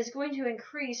education is going to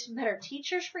increase better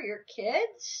teachers for your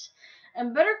kids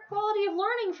and better quality of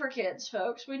learning for kids,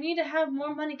 folks. We need to have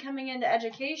more money coming into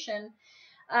education.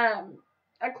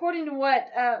 According to what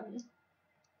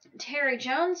Terry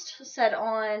Jones said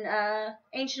on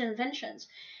Ancient Inventions,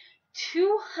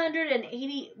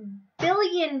 $280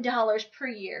 billion per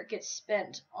year gets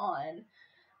spent on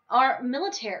our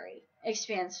military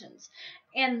expansions.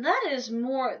 And that is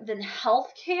more than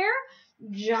healthcare,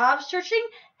 job searching,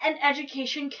 and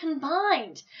education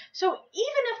combined. So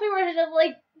even if we were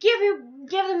to give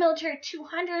the military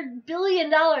 $200 billion,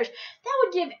 that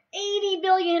would give $80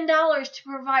 billion to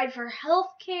provide for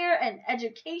healthcare and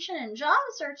education and job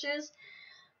searches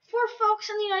for folks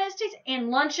in the United States, and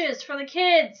lunches for the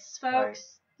kids, folks. Right.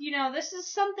 You know, this is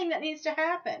something that needs to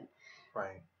happen.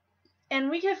 Right. And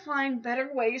we can find better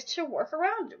ways to work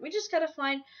around it. We just gotta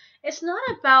find, it's not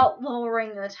about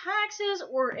lowering the taxes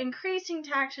or increasing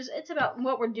taxes, it's about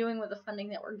what we're doing with the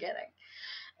funding that we're getting.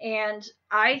 And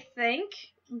I think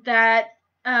that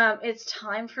it's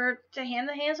time to hand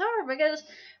the hands over, because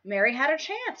Mary had a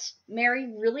chance.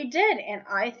 Mary really did, and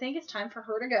I think it's time for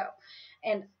her to go.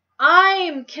 And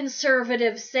I'm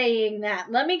conservative saying that.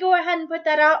 Let me go ahead and put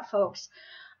that out, folks.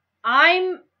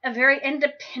 I'm a very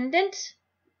independent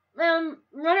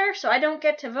runner, so I don't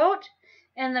get to vote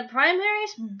in the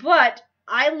primaries, but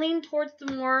I lean towards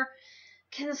the more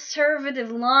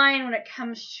conservative line when it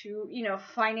comes to, you know,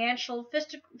 financial,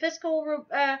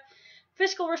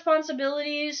 fiscal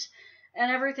responsibilities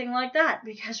and everything like that,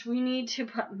 because we need to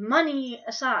put money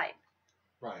aside.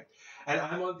 Right. And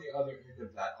I'm on the other end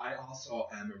of that. I also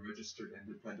am a registered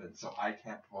independent, so I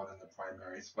can't vote in the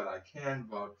primaries, but I can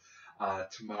vote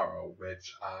tomorrow,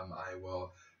 which I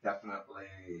will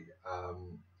definitely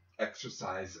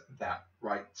exercise that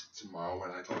right tomorrow when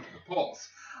I go to the polls.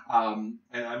 And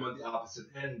I'm on the opposite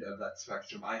end of that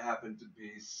spectrum. I happen to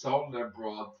be so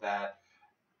liberal that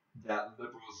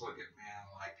liberals look at me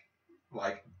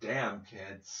like, damn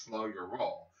kids, slow your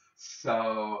roll.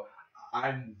 So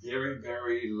I'm very,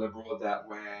 very liberal that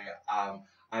way.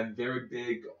 I'm very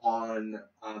big on,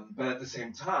 but at the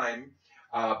same time,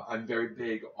 I'm very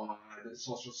big on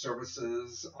social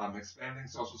services, expanding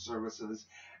social services,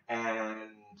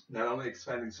 and not only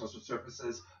expanding social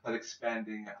services, but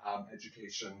expanding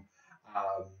education.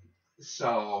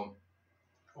 So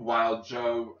while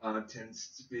Joe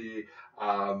tends to be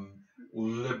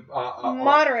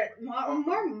moderate.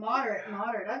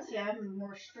 I'd say I'm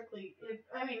more strictly,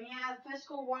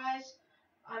 fiscal wise,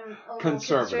 I'm a little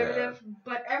conservative,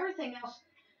 but everything else,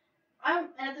 and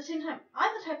at the same time,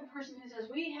 I'm the type of person who says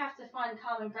we have to find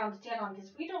common ground to stand on,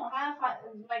 because we don't have,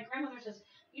 my grandmother says,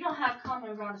 you don't have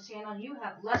common ground to stand on, you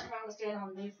have less ground to stand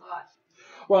on than you thought.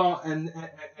 Well, and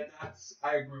that's,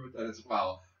 I agree with that as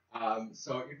well.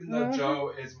 So even though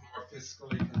Joe is more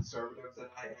fiscally conservative than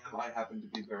I am, I happen to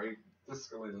be very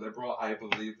fiscally liberal. I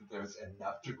believe that there's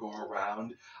enough to go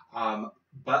around.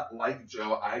 But like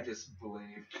Joe, I just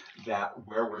believe that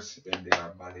where we're spending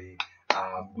our money,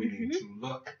 we need to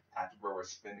look at where we're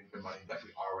spending the money that we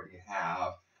already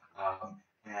have,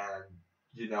 and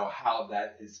you know how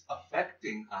that is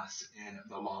affecting us in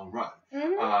the long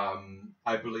run.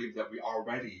 I believe that we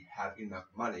already have enough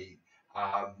money.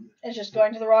 It's just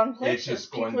going to the wrong places. It's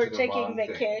just going People to are the taking wrong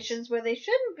vacations where they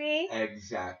shouldn't be.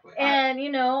 Exactly. And, you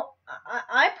know,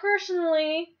 I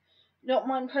personally don't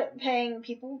mind paying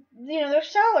people, you know, their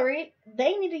salary.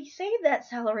 They need to save that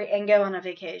salary and go on a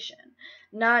vacation,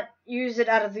 not use it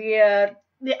out of the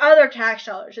other tax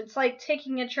dollars. It's like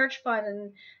taking a church fund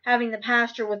and having the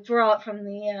pastor withdraw it from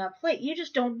the plate. You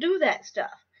just don't do that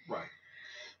stuff. Right.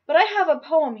 But I have a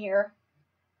poem here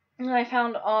that I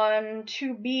found on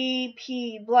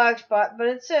 2BP Blogspot, but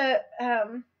it's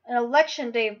an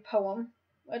election day poem,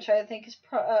 which I think is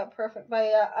perfect,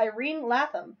 by Irene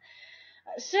Latham.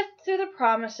 Sift through the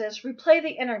promises, replay the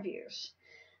interviews.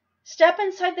 Step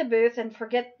inside the booth and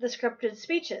forget the scripted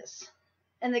speeches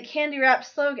and the candy-wrapped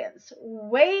slogans.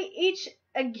 Weigh each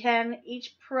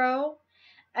pro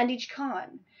and each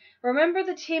con. Remember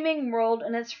the teeming world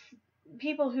and its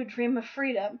people who dream of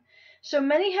freedom. So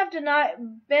many have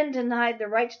been denied the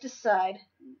right to decide.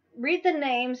 Read the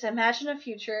names, imagine a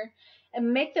future,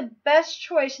 and make the best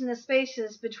choice in the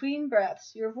spaces between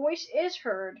breaths. Your voice is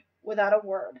heard without a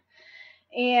word.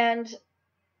 And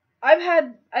I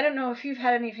don't know if you've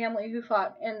had any family who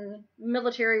fought in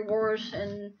military wars,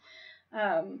 and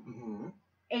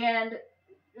and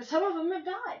some of them have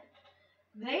died.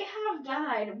 They have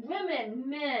died. Women,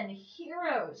 men,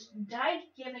 heroes died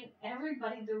giving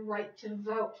everybody the right to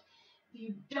vote. if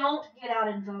you don't get out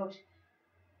and vote,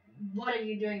 what are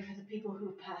you doing for the people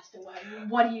who've passed away?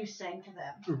 What are you saying to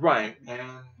them? Right, and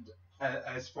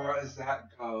as far as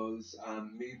that goes,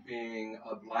 me being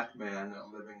a black man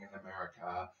living in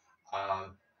America,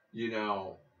 you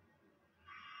know,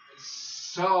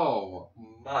 so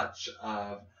much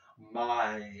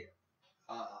my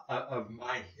of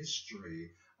my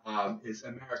history is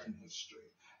American history.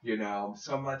 You know,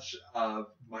 so much of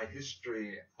my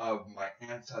history of my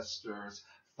ancestors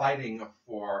fighting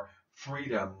for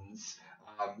freedoms,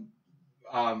 um,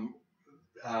 um,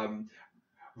 um,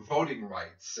 voting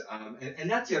rights, and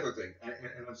that's the other thing. And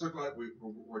I'm so glad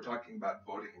we're talking about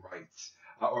voting rights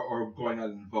or going out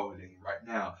and voting right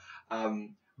now.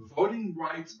 Voting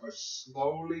rights are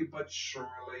slowly but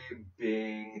surely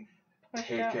being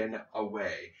taken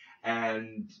away.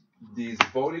 And these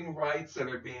voting rights that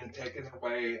are being taken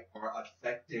away are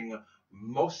affecting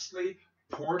mostly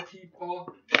poor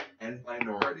people and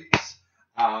minorities.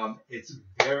 It's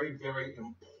very, very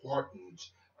important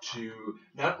to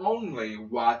not only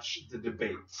watch the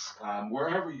debates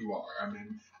wherever you are. I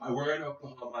mean, we're in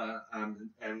Oklahoma,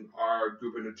 and our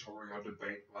gubernatorial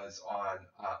debate was on.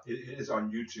 It is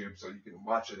on YouTube, so you can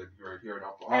watch it if you're here in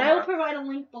Oklahoma. And I will provide a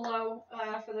link below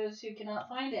for those who cannot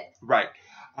find it. Right,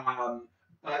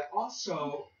 but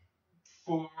also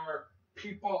for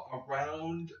people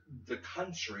around the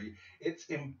country, it's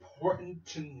important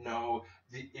to know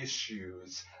the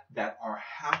issues that are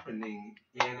happening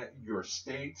in your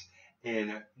state,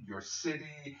 in your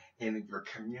city, in your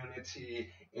community,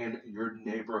 in your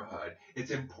neighborhood.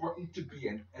 It's important to be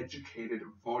an educated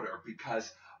voter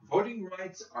because voting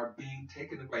rights are being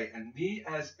taken away. And me,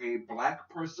 as a black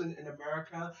person in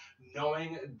America,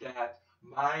 knowing that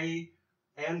my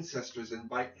ancestors, and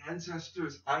by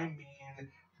ancestors I mean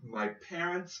my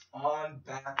parents on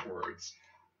backwards,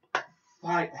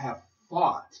 have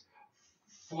fought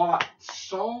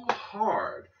so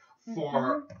hard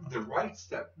for the rights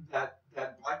that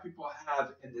black people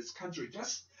have in this country,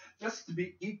 just to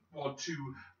be equal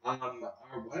to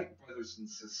our white brothers and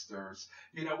sisters.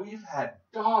 You know, we've had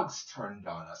dogs turned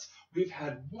on us. We've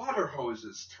had water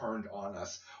hoses turned on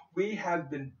us. We have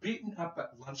been beaten up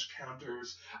at lunch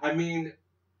counters. I mean,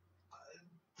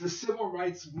 the civil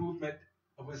rights movement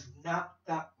was not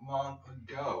that long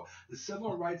ago. The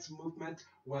civil rights movement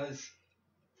was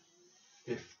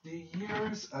 50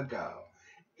 years ago.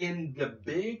 In the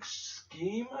big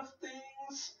scheme of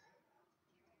things,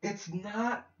 it's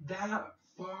not that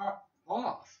far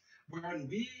off when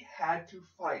we had to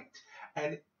fight.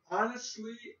 And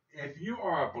honestly, if you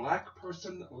are a black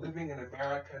person living in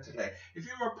America today, if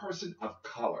you're a person of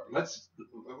color, let's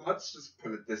just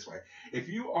put it this way. If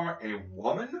you are a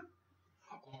woman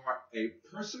or a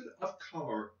person of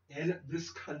color in this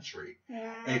country,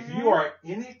 if you are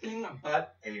anything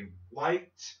but a white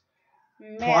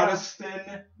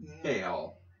Protestant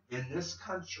male in this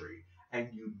country and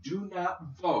you do not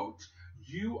vote,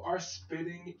 you are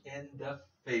spitting in the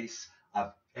face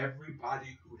of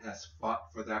everybody who has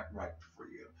fought for that right for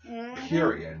you.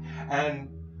 Period. And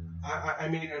I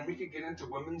mean, and we could get into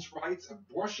women's rights.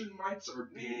 Abortion rights are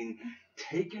being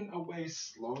taken away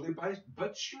slowly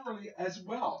but surely as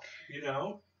well. You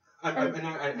know, I'm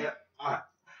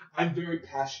very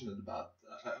passionate about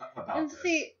And this.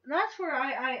 see, that's where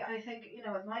I think, you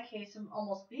know, in my case, I'm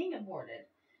almost being aborted.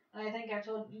 And I think I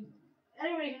told you,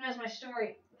 anybody who knows my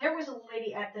story, there was a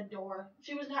lady at the door.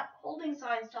 She was not holding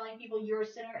signs telling people you're a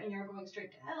sinner and you're going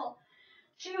straight to hell.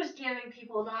 She was giving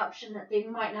people an option that they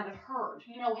might not have heard.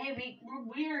 You know, hey,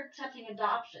 we're accepting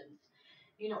adoptions.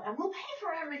 You know, and we'll pay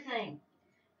for everything.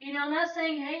 You know, not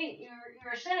saying, hey,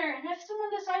 you're a sinner. And if someone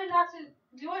decided not to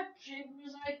do it, she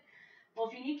was like, well,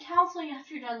 if you need counseling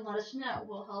after you're done, let us know.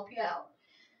 We'll help you out.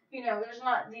 You know, there's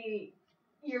not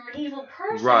you're an evil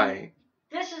person. Right.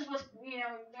 This is what, you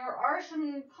know, there are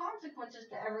some consequences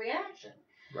to every action.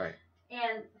 Right.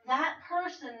 And that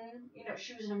person, you know,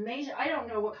 she was an amazing, I don't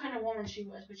know what kind of woman she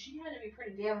was, but she had to be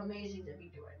pretty damn amazing to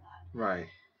be doing that. Right.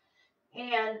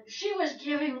 And she was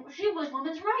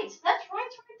women's rights. That's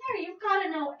rights right there. You've got to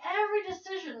know every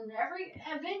decision, every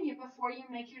venue before you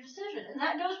make your decision. And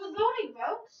that goes with voting,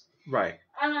 folks. Right.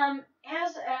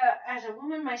 As a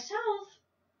woman myself,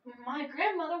 my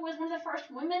grandmother was one of the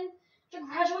first women to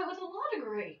graduate with a law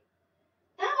degree.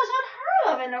 That was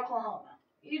unheard of in Oklahoma.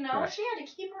 You know, Right. she had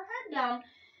to keep her head down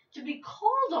to be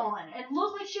called on and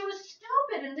look like she was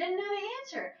stupid and didn't know the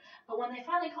answer. But when they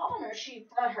finally called on her, she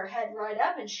brought her head right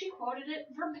up and she quoted it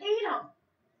verbatim.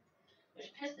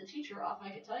 Which pissed the teacher off, I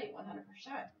can tell you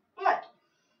 100%. But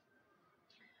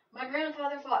my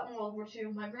grandfather fought in World War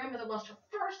II. My grandmother lost her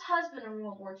first husband in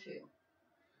World War II.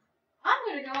 I'm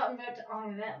going to go out and vote to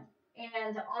honor them.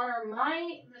 and to honor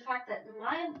the fact that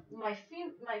my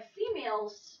fellow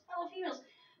females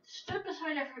stood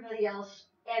beside everybody else,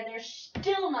 and they're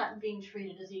still not being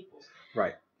treated as equals.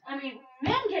 Right. I mean,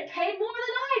 men get paid more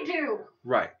than I do.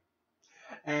 Right.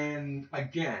 And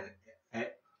again,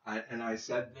 and I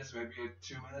said this maybe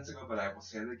 2 minutes ago, but I will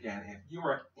say it again. If you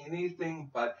are anything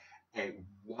but a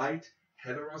white,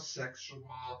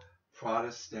 heterosexual,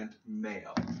 Protestant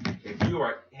male, if you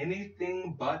are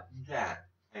anything but that,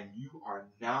 and you are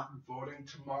not voting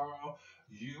tomorrow,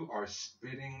 you are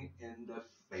spitting in the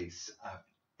face of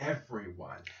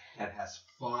everyone that has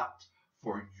fought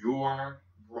for your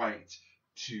right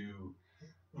to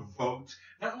vote,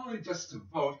 not only just to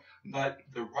vote, but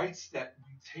the rights that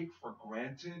we take for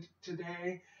granted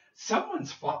today.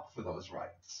 Someone's fought for those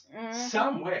rights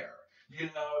somewhere. You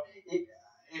know,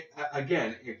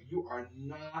 again, if you are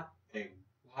not a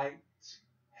white,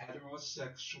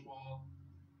 heterosexual,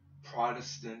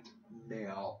 Protestant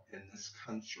male in this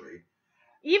country,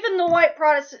 even the white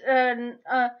Protestant,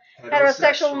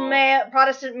 heterosexual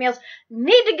Protestant males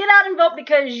need to get out and vote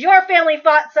because your family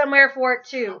fought somewhere for it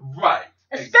too. Right.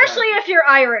 Especially if you're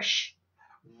Irish.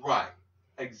 Right.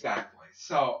 Exactly.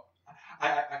 So,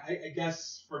 I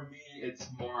guess for me, it's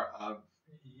more of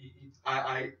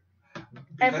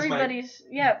everybody's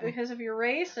because of your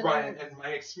race and right, and my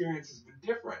experience has been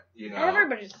different. You know,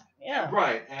 everybody's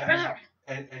right,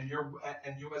 and you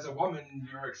as a woman,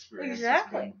 your experience has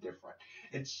been different.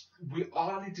 We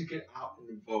all need to get out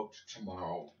and vote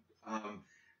tomorrow.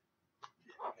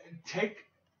 Take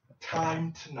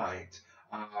time tonight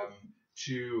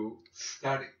to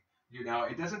study. You know,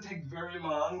 it doesn't take very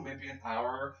long, maybe an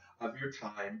hour of your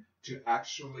time to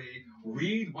actually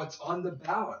read what's on the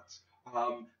ballot.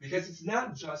 Because it's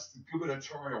not just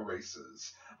gubernatorial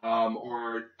races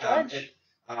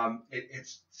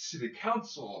it's city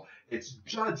council, it's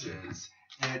judges,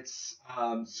 it's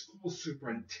school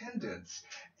superintendents,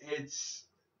 it's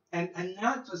and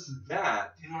not just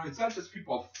that, you know, it's not just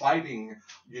people fighting,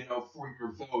 you know, for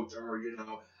your vote or, you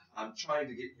know, trying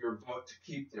to get your vote to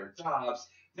keep their jobs.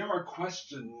 There are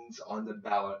questions on the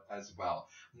ballot as well.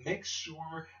 Make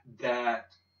sure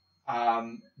that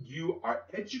you are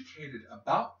educated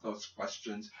about those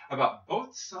questions, about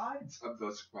both sides of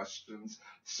those questions,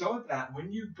 so that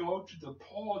when you go to the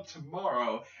poll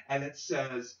tomorrow and it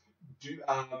says,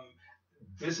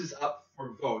 this is up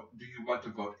for vote. Do you want to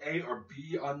vote A or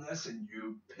B on this? And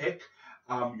you pick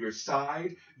your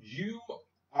side. You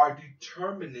are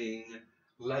determining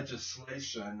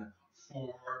legislation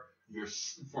for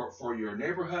your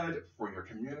neighborhood, for your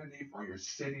community, for your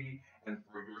city, and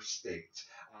for your state.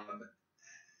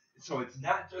 So it's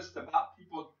not just about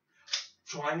people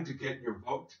trying to get your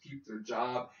vote to keep their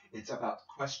job. It's about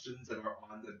questions that are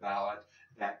on the ballot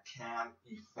that can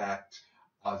affect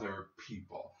other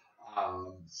people.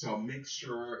 So make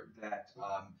sure that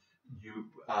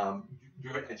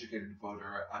you're an educated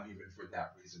voter, even for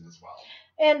that reason as well.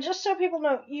 And just so people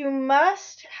know, you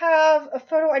must have a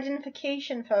photo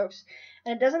identification, folks.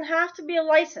 And it doesn't have to be a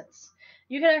license.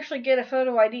 You can actually get a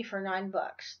photo ID for $9.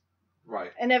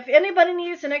 Right. And if anybody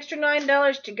needs an extra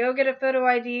 $9 to go get a photo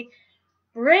ID,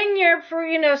 bring your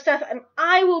stuff, and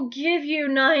I will give you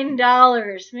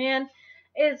 $9, man.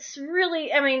 It's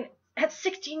really, at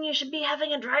 16 you should be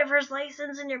having a driver's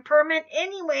license and your permit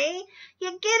anyway. You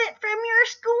get it from your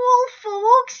school,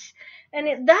 folks.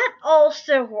 And that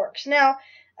also works. Now,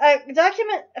 a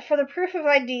document for the proof of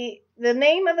ID, the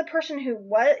name of the person who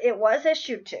it was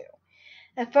issued to,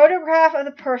 a photograph of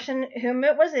the person whom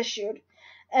it was issued,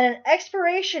 and an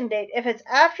expiration date if it's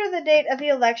after the date of the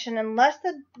election, unless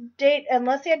the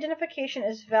identification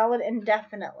is valid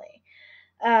indefinitely.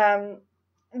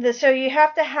 So you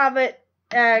have to have it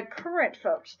current,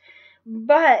 folks.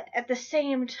 But at the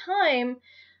same time,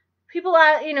 people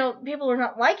are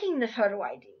not liking the photo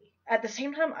ID. At the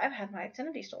same time, I've had my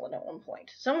identity stolen at one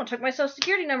point. Someone took my social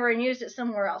security number and used it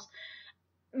somewhere else.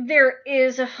 There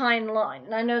is a fine line,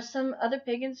 and I know some other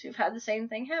pagans who've had the same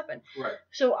thing happen. Right.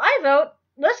 So I vote,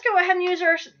 let's go ahead and use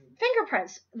our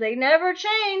fingerprints. They never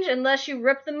change unless you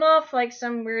rip them off like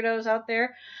some weirdos out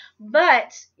there.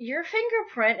 But your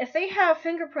fingerprint, if they have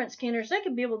fingerprint scanners, they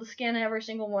could be able to scan every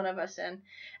single one of us in,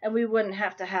 and we wouldn't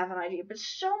have to have an ID. But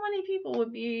so many people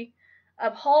would be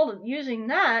appalled at using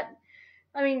that.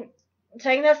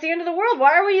 Saying that's the end of the world.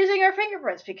 Why are we using our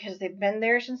fingerprints? Because they've been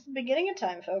there since the beginning of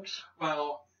time, folks.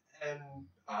 Well, and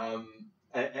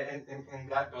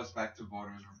that goes back to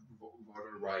voter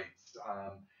rights. I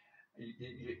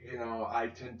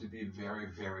tend to be very,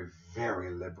 very,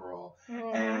 very liberal,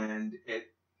 and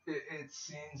it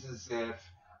seems as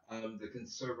if the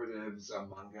conservatives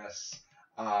among us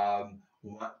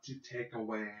want to take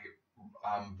away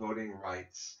voting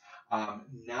rights,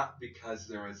 not because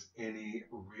there is any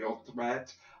real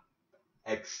threat,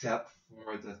 except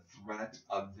for the threat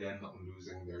of them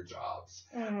losing their jobs.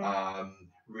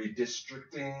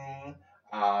 Redistricting,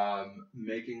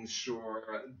 making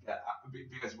sure that,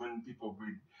 because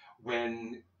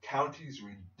when counties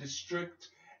redistrict,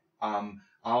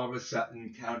 all of a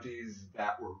sudden counties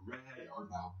that were red are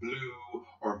now blue,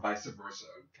 or vice versa.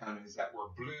 Counties that were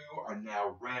blue are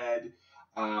now red.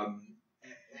 Um,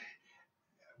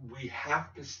 we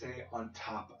have to stay on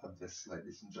top of this,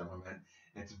 ladies and gentlemen.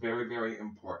 It's very, very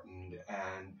important.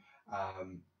 And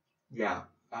yeah,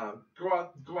 go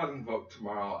out and vote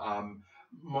tomorrow.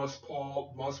 Most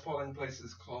polling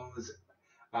places close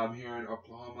here in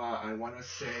Oklahoma. I want to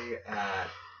say at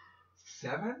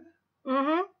 7.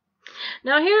 Mm-hmm.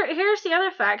 Now here's the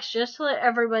other facts, just to let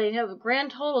everybody know the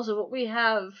grand totals of what we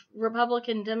have: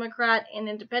 Republican, Democrat, and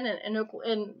Independent in the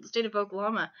state of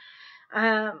Oklahoma.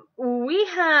 We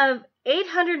have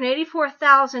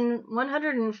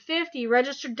 884,150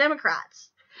 registered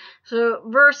Democrats, so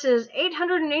versus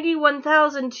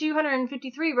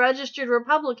 881,253 registered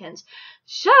Republicans.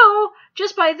 So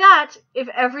just by that, if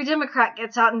every Democrat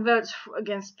gets out and votes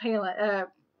against Fallon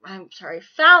and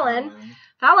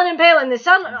Palin, they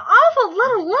sound an awful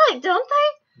lot alike, don't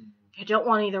they? You don't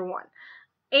want either one.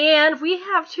 And we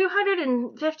have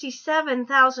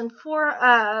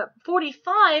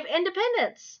 257,045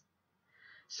 independents.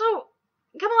 So,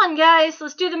 come on, guys,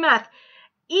 let's do the math.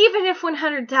 Even if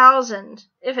 100,000,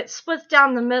 if it splits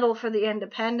down the middle for the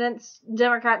independents,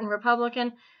 Democrat and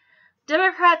Republican,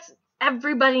 Democrats,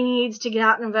 everybody needs to get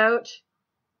out and vote.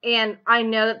 And I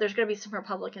know that there's going to be some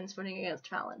Republicans voting against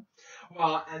Fallon.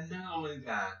 Well, and not only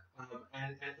that, and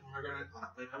I'm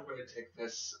going to take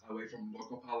this away from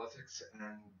local politics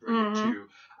and bring it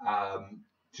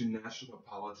to national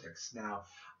politics. Now,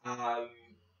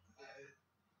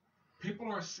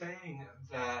 people are saying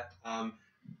that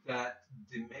that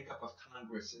the makeup of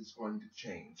Congress is going to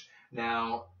change.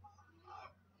 Now,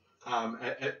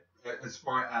 as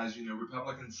far as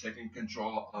Republicans taking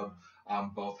control of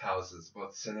both houses,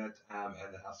 both Senate and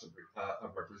the House of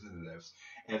Representatives.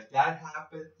 If that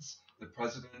happens, the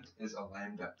president is a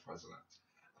lame duck president.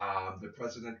 The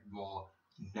president will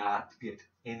not get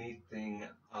anything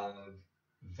of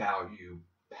value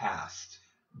past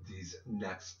these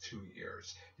next 2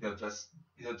 years. He'll just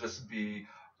be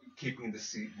keeping the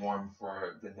seat warm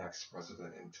for the next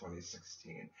president in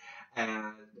 2016,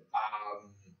 and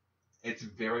it's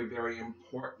very, very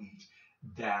important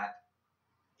that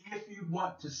if you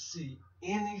want to see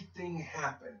anything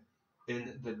happen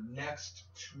in the next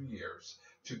 2 years,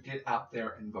 to get out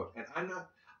there and vote. And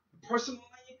personally,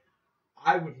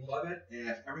 I would love it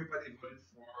if everybody voted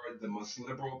for the most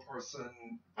liberal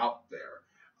person out there.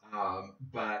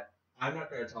 But I'm not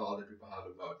going to tell other people how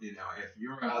to vote. If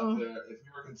you're out there, if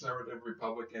you're a conservative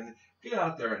Republican, get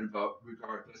out there and vote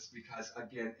regardless, because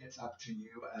again, it's up to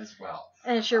you as well.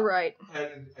 And it's your right.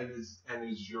 And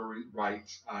it's your right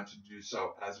to do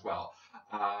so as well.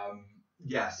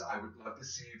 Yes, I would love to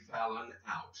see Fallon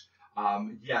out.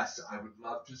 Yes, I would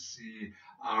love to see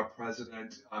our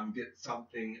president get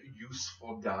something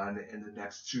useful done in the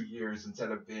next 2 years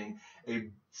instead of being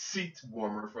a seat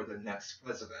warmer for the next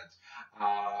president.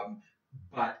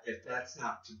 But if that's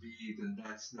not to be, then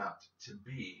that's not to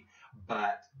be.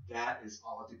 But that is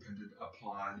all dependent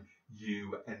upon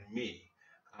you and me.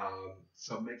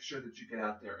 So make sure that you get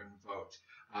out there and vote.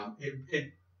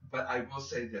 But I will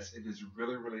say this, it is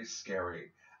really, really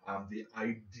scary. The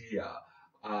idea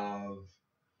of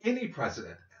any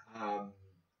president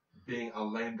being a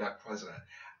lame duck president.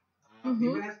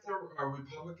 Even if they're a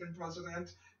Republican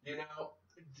president,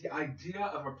 the idea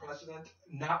of a president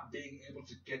not being able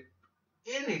to get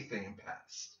anything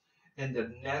passed in the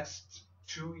next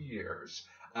 2 years,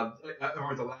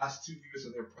 or the last 2 years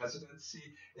of their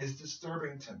presidency, is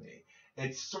disturbing to me.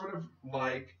 It's sort of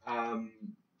like,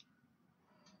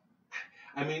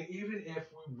 even if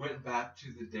we went back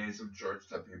to the days of George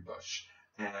W. Bush,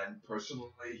 and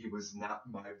personally, he was not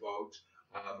my vote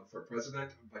for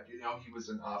president, but he was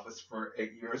in office for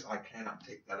 8 years. I cannot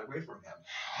take that away from him.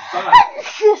 But,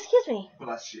 excuse me.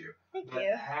 Bless you. Thank but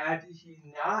you. Had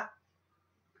he not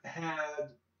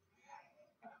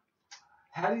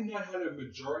had a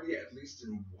majority, at least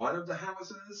in one of the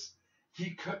houses,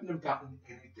 he couldn't have gotten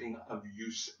anything of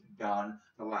use done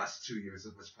the last 2 years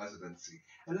of his presidency.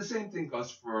 And the same thing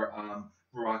goes for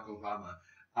Barack Obama.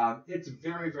 It's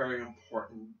very, very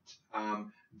important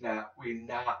that we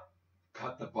not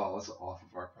cut the balls off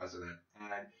of our president.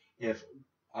 And if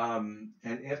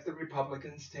the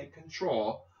Republicans take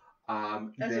control,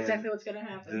 That's exactly what's going to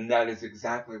happen. Then that is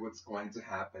exactly what's going to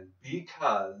happen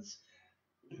because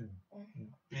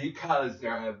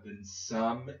there have been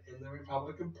some in the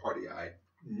Republican Party.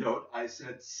 I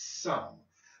said some.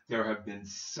 There have been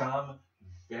some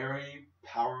very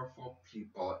powerful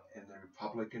people in the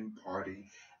Republican Party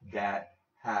that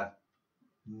have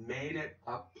made it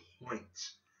a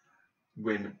point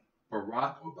when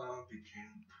Barack Obama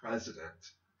became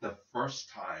president the first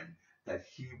time that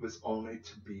he was only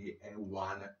to be a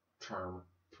one-term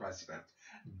president.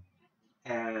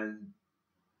 And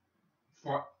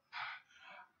for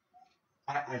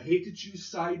I hate to choose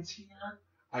sides here.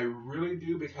 I really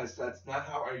do because that's not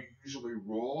how I usually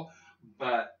roll.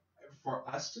 But for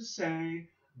us to say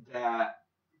that,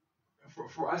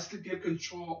 for us to give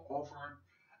control over,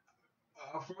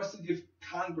 for us to give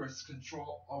Congress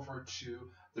control over to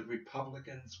the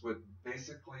Republicans would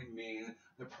basically mean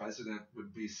the president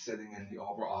would be sitting in the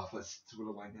Oval Office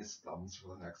twiddling his thumbs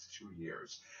for the next 2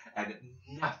 years. And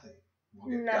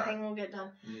nothing will get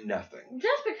done. Nothing.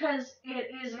 Just because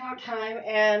it is our time,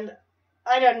 and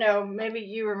I don't know, maybe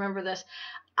you remember this.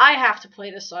 I have to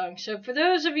play this song, so for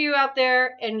those of you out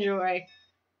there, enjoy.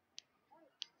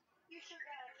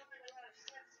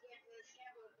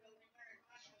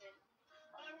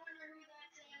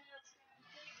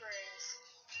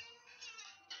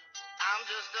 I'm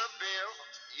just a bill.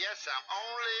 Yes, I'm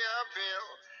only a bill.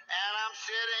 And I'm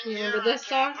sitting You here. remember this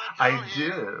song? I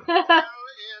do.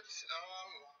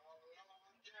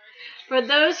 For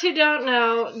those who don't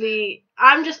know, the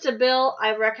I'm Just a Bill,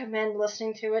 I recommend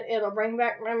listening to it. It'll bring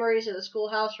back memories of the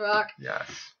Schoolhouse Rock. Yes.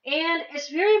 And it's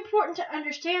very important to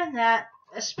understand that,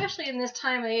 especially in this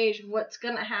time of age, what's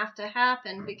going to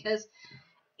happen, because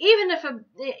even if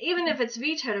it's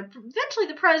vetoed, eventually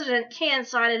the president can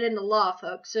sign it into law,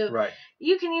 folks. So right.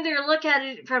 You can either look at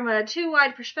it from a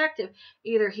too-wide perspective.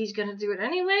 Either he's going to do it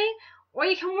anyway, or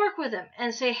you can work with him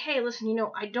and say, hey, listen,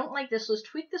 I don't like this. Let's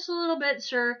tweak this a little bit,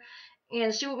 sir,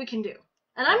 and see what we can do.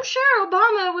 And I'm sure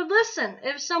Obama would listen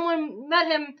if someone met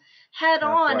him head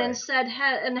on and said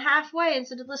halfway and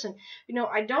said, listen,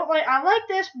 I like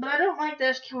this, but I don't like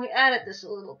this. Can we edit this a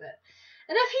little bit?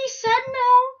 And if he said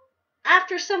no,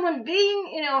 after someone being,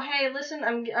 hey, listen,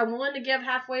 I'm willing to give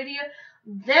halfway to you,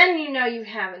 then you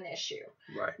have an issue.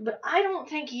 Right. But I don't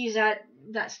think he's that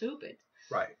stupid.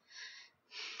 Right.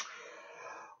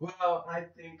 Well, I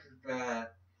think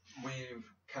that we've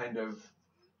kind of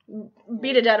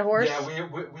beat a dead horse. Yeah,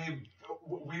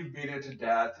 we beat it to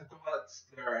death. Go out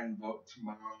there and vote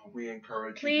tomorrow. We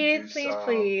encourage you to do so.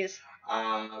 Please.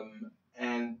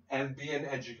 And be an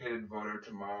educated voter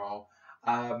tomorrow.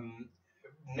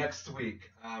 Next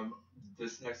week,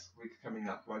 this next week coming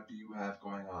up, what do you have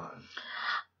going on?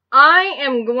 I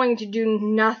am going to do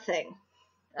nothing.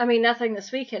 I mean, nothing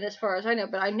this weekend as far as I know,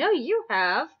 but I know you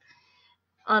have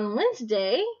on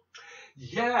Wednesday.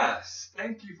 Yes,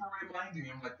 thank you for reminding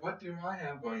me. I'm like, what do I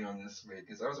have going on this week?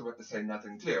 Because I was about to say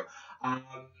nothing too.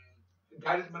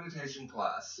 Guided meditation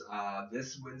class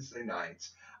this Wednesday night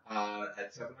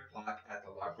at 7 o'clock at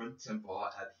the Labyrinth Temple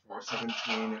at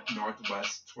 417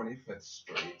 Northwest 25th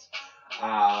Street.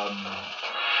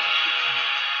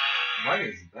 What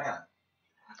is that?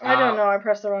 I don't know. I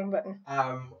pressed the wrong button.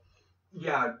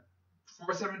 Yeah.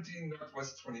 417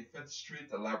 Northwest 25th Street,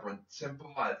 the Labyrinth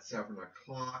Temple at 7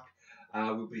 o'clock.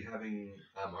 We'll be having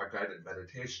our guided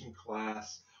meditation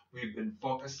class. We've been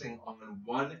focusing on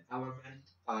one element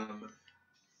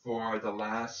for the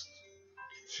last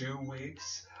 2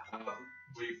 weeks.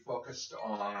 We focused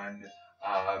on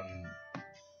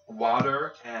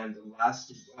water, and the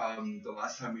last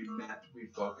time we met, we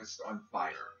focused on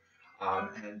fire.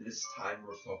 And this time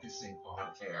we're focusing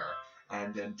on air.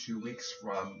 And then 2 weeks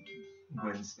from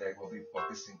Wednesday, we'll be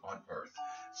focusing on Earth.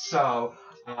 So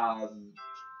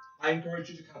I encourage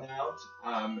you to come out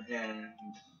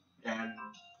and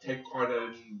take part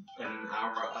in an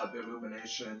hour of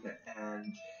illumination and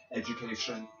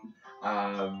education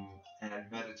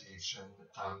and meditation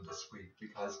this week,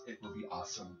 because it will be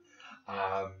awesome.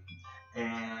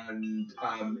 And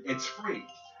it's free.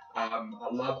 A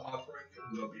love offering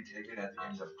will be taken at the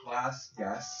end of class,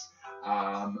 yes.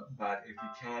 But if you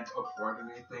can't afford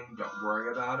anything, don't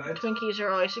worry about it. Twinkies are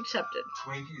always accepted.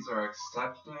 Twinkies are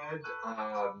accepted.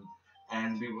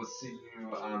 And we will see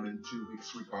you in 2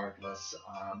 weeks regardless.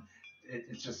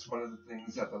 It's just one of the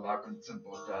things that the Labyrinth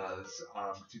Temple does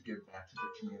to give back to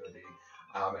the community.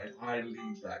 And I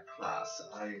lead that class.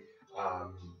 I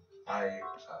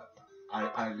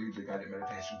lead the guided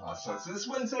meditation class. So it's this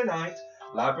Wednesday night,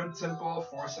 Labyrinth Temple,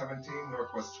 417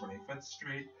 Northwest 25th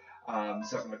Street.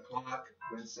 7 o'clock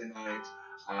Wednesday night.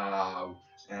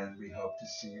 And we hope to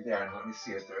see you there. And let me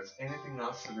see if there's anything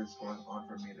else that is going on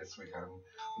for me this week. I'm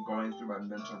going through my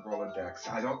mental Rolodex.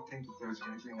 I don't think that there's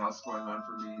anything else going on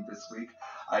for me this week.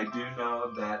 I do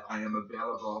know that I am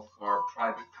available for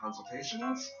private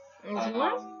consultations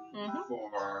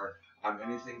for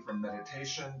anything from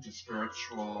meditation to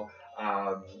spiritual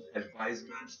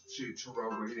advisement to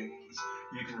tarot readings.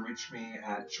 You can reach me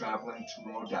at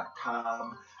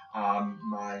travelingtarot.com.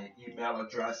 My email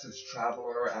address is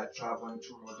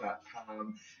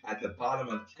traveler@travelingtarot.com. At the bottom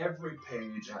of every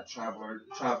page at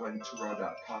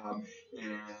travelingtarot.com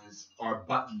are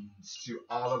buttons to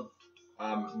all of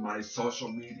my social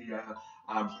media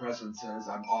presences.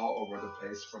 I'm all over the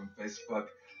place, from Facebook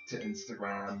to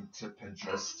Instagram to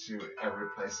Pinterest to every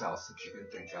place else that you can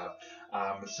think of.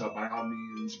 So by all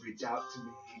means, reach out to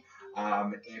me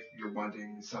if you're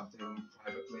wanting something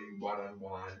privately,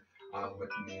 one-on-one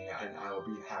with me, and I'll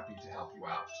be happy to help you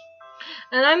out.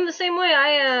 And I'm the same way.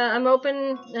 I'm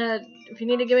open. If you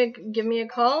need to give me a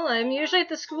call. I'm usually at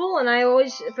the school, and I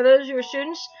always, for those who are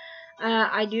students,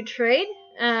 I do trade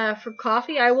for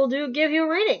coffee. I will give you a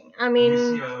reading. I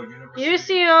mean,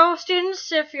 UCO students,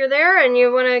 if you're there and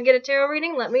you want to get a tarot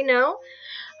reading, let me know.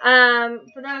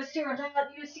 For those who are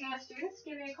not UCO students,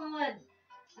 give me a call at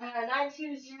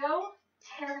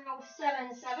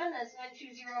 920-1077. That's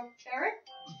 920-TAROT.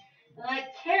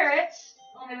 Like carrots,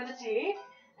 only with a T,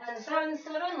 and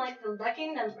 77 like the lucky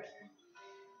number.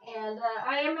 And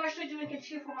I am actually doing a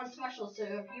 2-for-1 special, so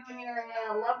if you and your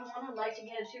loved one would like to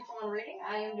get a 2-for-1 reading,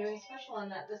 I am doing a special on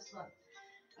that this month.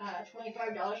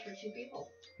 $25 for 2 people.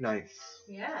 Nice.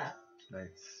 Yeah.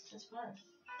 Nice. It's fun.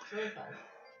 It's really fun.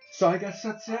 So I guess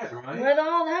that's it, right? With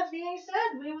all that being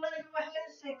said, we want to go ahead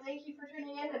and say thank you for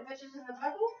tuning in to Bitches in the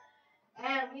Bible,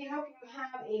 and we hope you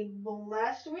have a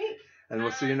blessed week. And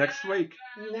we'll see you next week.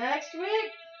 Next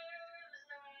week.